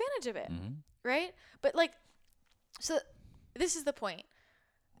it. Take advantage of it, right? But so this is the point.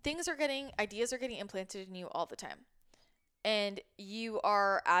 Ideas are getting implanted in you all the time. And you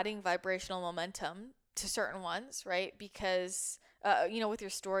are adding vibrational momentum to certain ones, right? Because, with your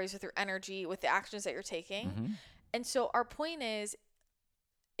stories, with your energy, with the actions that you're taking. And so our point is,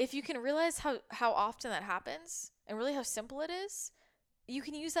 if you can realize how often that happens and really how simple it is, you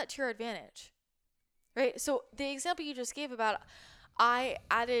can use that to your advantage, right? So the example you just gave about, I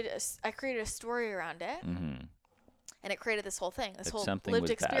created a story around it. And it created this whole thing, whole lived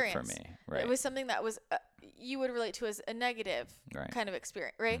experience. Bad for me, right? It was something that was you would relate to as a negative kind of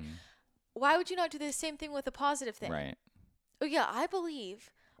experience, right? Why would you not do the same thing with a positive thing? Right. Oh yeah, I believe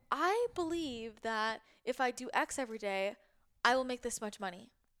that if I do X every day, I will make this much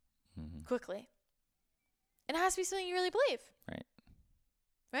money quickly. And it has to be something you really believe. Right.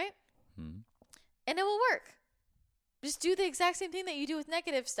 Right? And it will work. Just do the exact same thing that you do with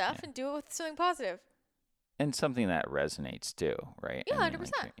negative stuff and do it with something positive. And something that resonates too, right? Yeah, 100%.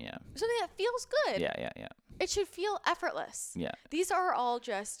 Something that feels good. Yeah. It should feel effortless. Yeah. These are all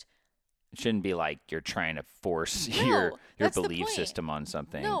just... It shouldn't be like you're trying to force your belief system on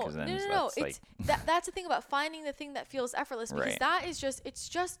something. No. That's the thing about finding the thing that feels effortless, because that is it's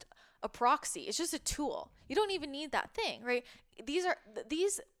just a proxy. It's just a tool. You don't even need that thing, right? These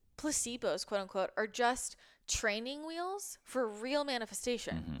placebos, quote unquote, are just training wheels for real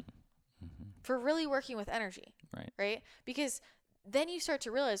manifestation. For really working with energy, right? Because then you start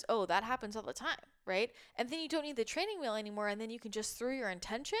to realize, oh, that happens all the time, right? And then you don't need the training wheel anymore, and then you can just, through your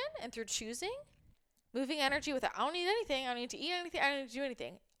intention and through choosing, moving energy without, I don't need anything, I don't need to eat anything, I don't need to do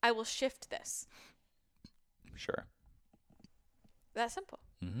anything. I will shift this. Sure. That simple.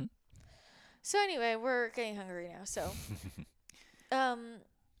 So anyway, we're getting hungry now, so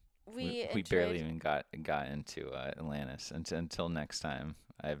we barely even got into Atlantis until next time.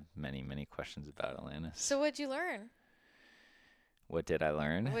 I have many, many questions about Atlantis. So what'd you learn? What did I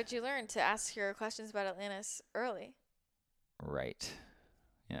learn? What'd you learn to ask your questions about Atlantis early? Right.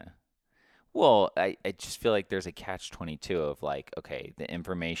 Yeah. Well, I just feel like there's a catch-22 of like, okay, the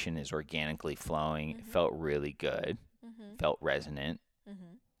information is organically flowing. It felt really good. Felt resonant.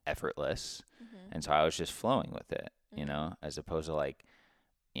 Effortless. And so I was just flowing with it, as opposed to like,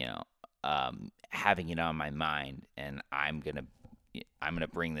 having it on my mind, and I'm going to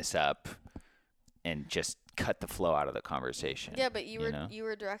bring this up and just cut the flow out of the conversation. Yeah, but you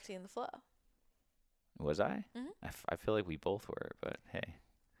were directing the flow. Was I? I feel like we both were, but hey.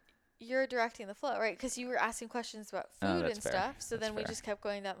 You're directing the flow, right? Because you were asking questions about food and stuff, so then we just kept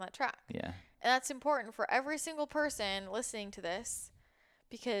going down that track. Yeah. And that's important for every single person listening to this,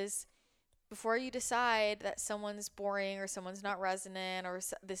 because before you decide that someone's boring or someone's not resonant or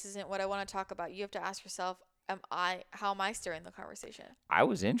this isn't what I want to talk about, you have to ask yourself, how am I steering the conversation? I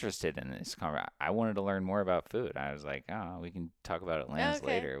was interested in this conversation. I wanted to learn more about food. I was like, we can talk about Atlantis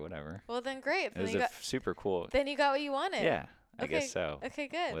later or whatever. Well, then great. It was super cool. Then you got what you wanted. Yeah, I guess so. Okay,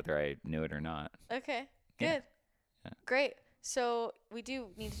 good. Whether I knew it or not. Okay, good. Yeah. Great. So we do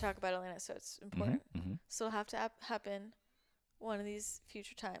need to talk about Atlantis, so it's important. So it'll have to happen one of these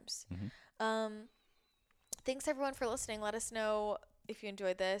future times. Thanks everyone for listening. Let us know if you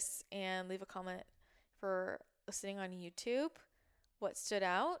enjoyed this, and leave a comment for listening on YouTube. what stood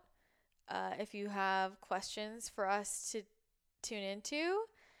out. If you have questions for us to tune into,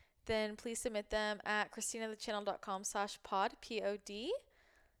 then please submit them at christinathechannel.com/pod, P-O-D.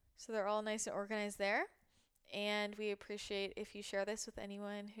 So they're all nice and organized there. And we appreciate if you share this with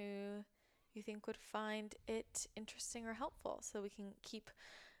anyone who you think would find it interesting or helpful, so we can keep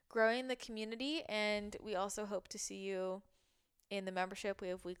growing the community. And we also hope to see you in the membership. We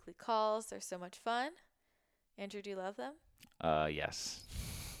have weekly calls. They're so much fun. Andrew, do you love them? Yes.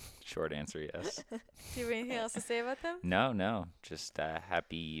 Short answer, yes. Do you have anything else to say about them? No. Just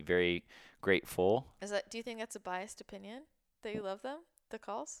happy, very grateful. Do you think that's a biased opinion that you love them, the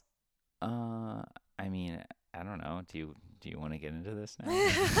calls? I mean, I don't know. Do you want to get into this now?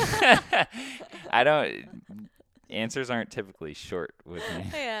 I don't. Answers aren't typically short with me.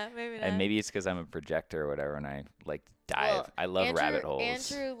 Yeah, maybe not. And maybe it's because I'm a projector or whatever, and I like dive. Well, I love rabbit holes.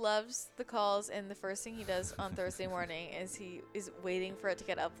 Andrew loves the calls, and the first thing he does on Thursday morning is he is waiting for it to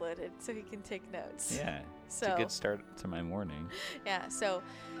get uploaded so he can take notes. Yeah, it's a good start to my morning. Yeah, so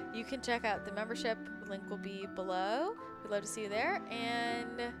you can check out the membership. The link will be below. We'd love to see you there,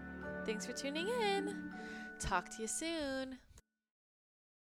 and thanks for tuning in. Talk to you soon.